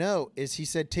 No, is he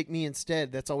said, "Take me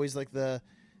instead." That's always like the,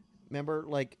 remember,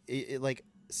 like like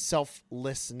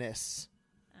selflessness.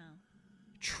 Oh.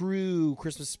 True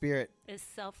Christmas spirit Is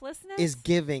selflessness? is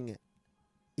giving.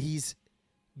 He's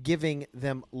giving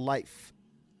them life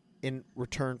in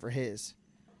return for his.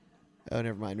 Oh,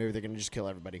 never mind. Maybe they're gonna just kill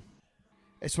everybody.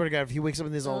 I swear to God, if he wakes up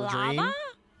in this all a dream, Lava?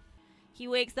 He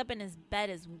wakes up and his bed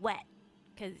is wet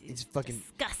because It's he's fucking-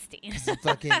 disgusting. he's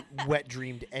fucking wet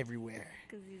dreamed everywhere.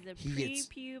 Because he's a He gets-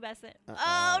 prepubescent. Uh-oh.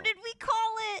 Oh, did we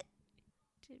call it?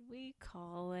 Did we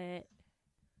call it?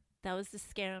 That was to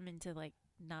scare him into like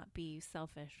not be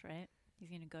selfish, right? He's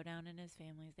gonna go down and his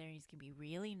family's there. He's gonna be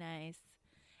really nice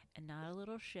and not a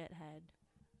little shithead.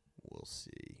 We'll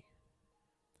see.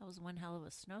 That was one hell of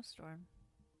a snowstorm.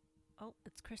 Oh,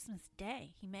 it's Christmas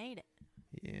Day. He made it.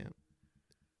 Yeah.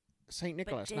 Saint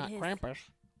Nicholas, did not his- Krampus.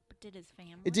 But did his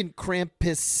family? It's in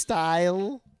Krampus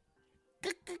style.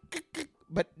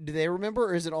 But do they remember,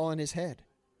 or is it all in his head?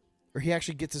 Or he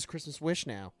actually gets his Christmas wish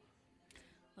now?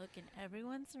 Look, and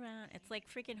everyone's around. It's like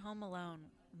freaking Home Alone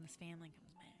when this family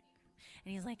comes back.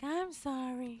 And he's like, I'm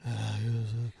sorry.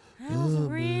 That was a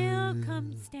real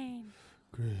cum stain.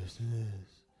 Christmas.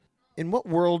 In what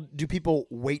world do people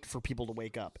wait for people to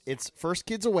wake up? It's first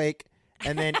kids awake,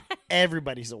 and then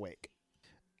everybody's awake.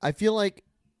 I feel like,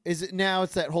 is it now?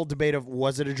 It's that whole debate of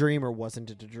was it a dream or wasn't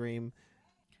it a dream?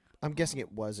 I'm guessing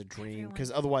it was a dream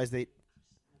because otherwise they.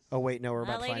 Oh wait, no, we're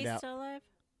about That to find lady's out. still alive?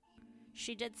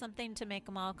 She did something to make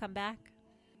them all come back?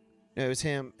 No, it was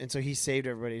him, and so he saved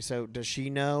everybody. So does she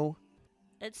know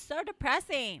It's so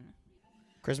depressing.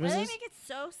 Christmas Why they is? make it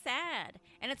so sad?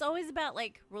 And it's always about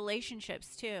like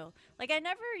relationships too. Like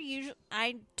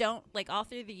I don't like all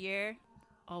through the year,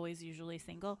 always usually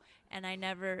single, and I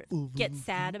never get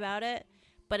sad about it.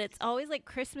 But it's always like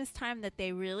Christmas time that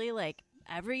they really like.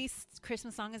 Every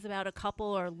Christmas song is about a couple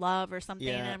or love or something,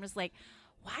 and Yeah. I'm just like,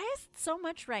 why is it so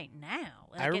much right now?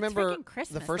 Like, I remember it's freaking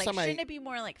Christmas. the first like, time I- shouldn't it be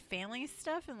more like family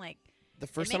stuff and like The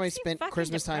first It time I makes you spent fucking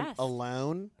Christmas time depressed.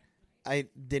 alone, I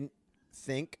didn't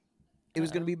think it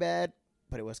was going to Uh-oh. be bad,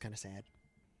 but it was kind of sad.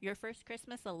 your first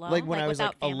Christmas alone? Like when I was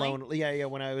like without family? alone. Yeah.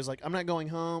 When I was like, I'm not going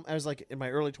home. I was like in my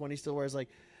early 20s still, where I was like,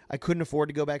 I couldn't afford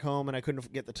to go back home and I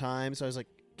couldn't get the time, so I was like,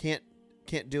 can't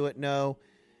do it. No.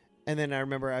 And then I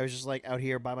remember I was just like out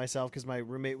here by myself because my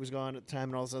roommate was gone at the time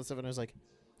and all this other stuff, and I was like,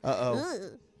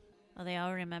 uh-oh. Oh, they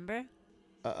all remember?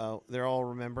 Uh-oh. They're all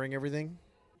remembering everything.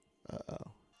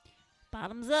 Uh-oh.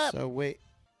 Bottoms up. So wait.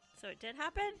 So it did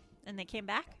happen, and they came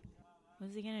back. What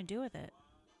was he gonna do with it?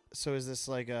 So is this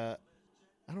like a?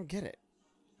 I don't get it.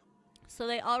 So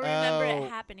they all remember Oh. it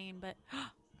happening, but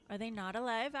are they not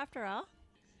alive after all?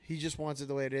 He just wants it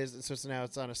the way it is, and so now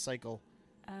it's on a cycle.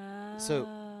 Oh.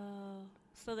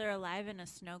 So they're alive in a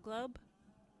snow globe?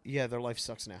 Yeah, their life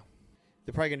sucks now.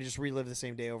 They're probably gonna just relive the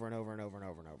same day over and over and over and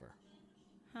over and over.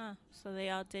 Huh. So they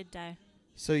all did die.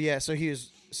 So yeah, so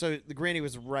the granny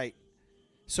was right.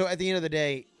 So at the end of the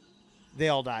day, they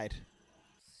all died,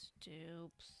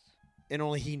 Stoops. and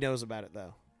only he knows about it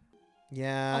though.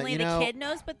 Yeah, Only you the know. kid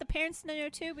knows, but the parents know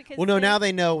too because Well, no, now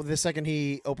they know. The second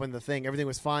he opened the thing, everything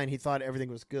was fine. He thought everything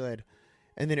was good,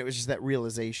 and then it was just that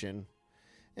realization.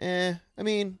 I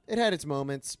mean, it had its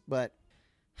moments, but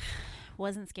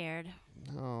Wasn't scared.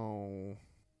 no.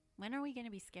 When are we gonna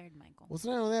be scared, Michael? Well, it's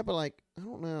not only that, but like, I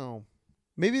don't know.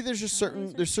 Maybe there's just Some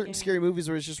movies are certain scary. scary movies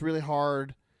where it's just really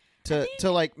hard to think-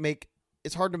 like make.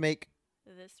 It's hard to make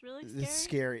This really scary? this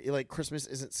scary. Like Christmas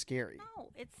isn't scary. No,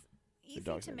 it's easy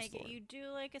dog's to name's make it. Thor. You do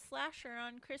like a slasher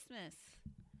on Christmas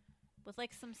with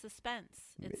like some suspense.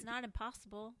 It's not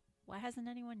impossible. Why hasn't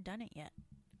anyone done it yet?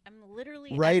 I'm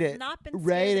literally Write I've it. not been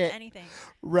Write scared it. of anything.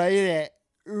 Write it.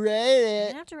 Write I'm it.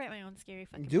 gonna have to write my own scary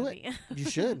fucking Do movie. You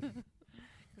should.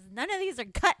 'Cause none of these are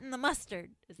cutting the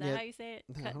mustard. Is that Yeah. how you say it?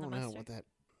 No, I Cutting the don't know mustard. what that.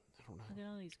 I don't know. Look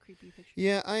at all these creepy pictures.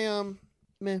 Yeah,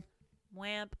 meh.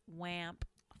 Wamp, wamp.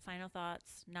 Final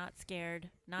thoughts. Not scared.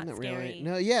 Not Not scary. really.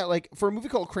 No, yeah, like for a movie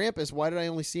called Krampus, why did I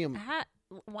only see him?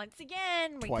 Once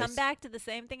again, we Twice. come back to the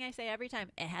same thing I say every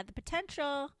time. It had the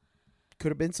potential,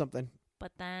 Could have been something.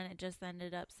 but then it just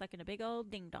ended up sucking a big old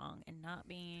ding dong and not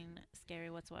being scary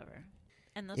whatsoever.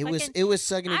 And the It was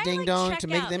sucking a I, ding like, dong check to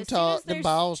make out them as soon as them there's-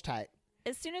 balls tight.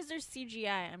 as soon as there's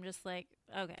CGI, I'm just like,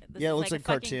 okay, this Yeah, it is looks like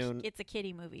like a fucking cartoon. It's a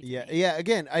kiddie movie. To Yeah, me. yeah.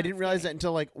 Again, I Not didn't realize scary. that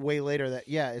until like way later. That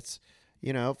it's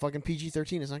fucking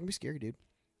PG-13. It's not gonna be scary, dude.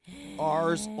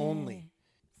 Ours only.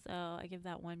 So I give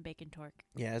that one bacon torque.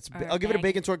 Yeah, Or I'll give it a bag.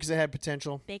 bacon torque because it had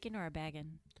potential. Bacon or a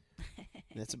baggin?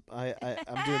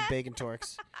 I'm doing bacon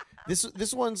torques.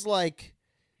 This one's like,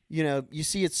 you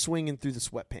see it swinging through the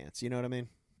sweatpants. You know what I mean?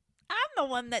 I'm the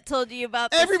one that told you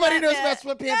about. Everybody knows about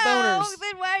sweatpants. sweatpant No, boners.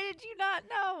 then why did you not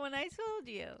know when I told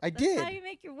you? I That's did. How you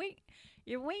make your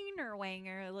wiener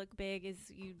wanger look big is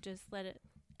you just let it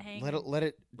hang. Let and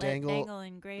it dangle.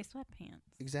 in gray sweatpants.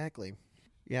 Exactly.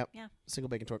 Yep. Yeah. Single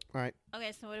bacon torque. All right.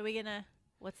 Okay, so what are we gonna?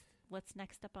 What's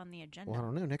next up on the agenda? Well, I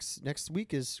don't know. Next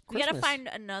week is we Christmas. gotta find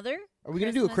another. Are we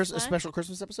gonna do a Christmas one? special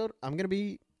Christmas episode? I'm gonna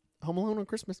be home alone on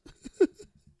Christmas.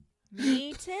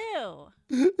 Me too.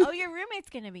 Oh, your roommate's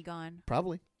gonna be gone.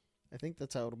 Probably. I think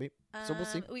that's how it'll be. So we'll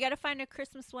see. We gotta find a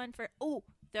Christmas one for. Oh,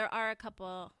 there are a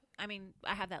couple. I mean,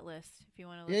 I have that list. If you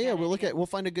want to. Yeah, we'll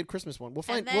find a good Christmas one. We'll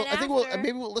find. then Well, I think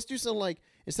after- let's do some like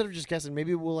instead of just guessing.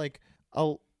 Maybe we'll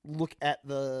I'll look at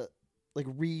the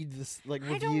read this I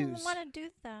reviews. don't want to do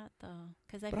that though,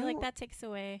 because I But feel I like don't- that takes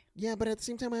away. Yeah, but at the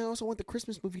same time, I also want the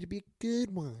Christmas movie to be a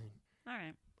good one. All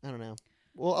right. I don't know.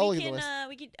 Well, I'll we look at the can. list.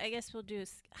 We could. I guess we'll do.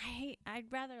 I'd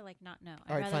rather not know. I'd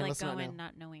All right, rather fine, let's go not in know.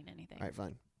 not knowing anything. All right,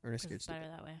 fine. Ernest 'Cause scared it's stupid.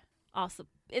 better that way. Also,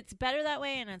 it's better that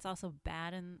way, and it's also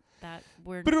bad in that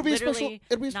we're But it'll be a literally special.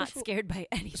 It'll be a not special, scared by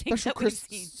anything special, that we've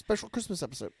seen. special Christmas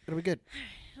episode. It'll be good.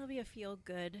 It'll be a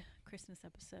feel-good Christmas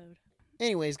episode.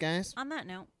 Anyways, guys, On that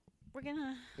note, we're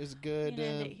gonna. it was a good, gonna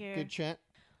end it here. good chat.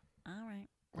 All right.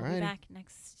 We'll Alrighty. be back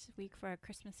next week for our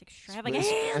Christmas a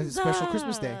extravaganza. special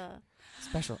Christmas day.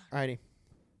 Special. Alrighty.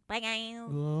 Bye, guys.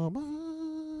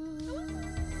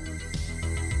 Bye.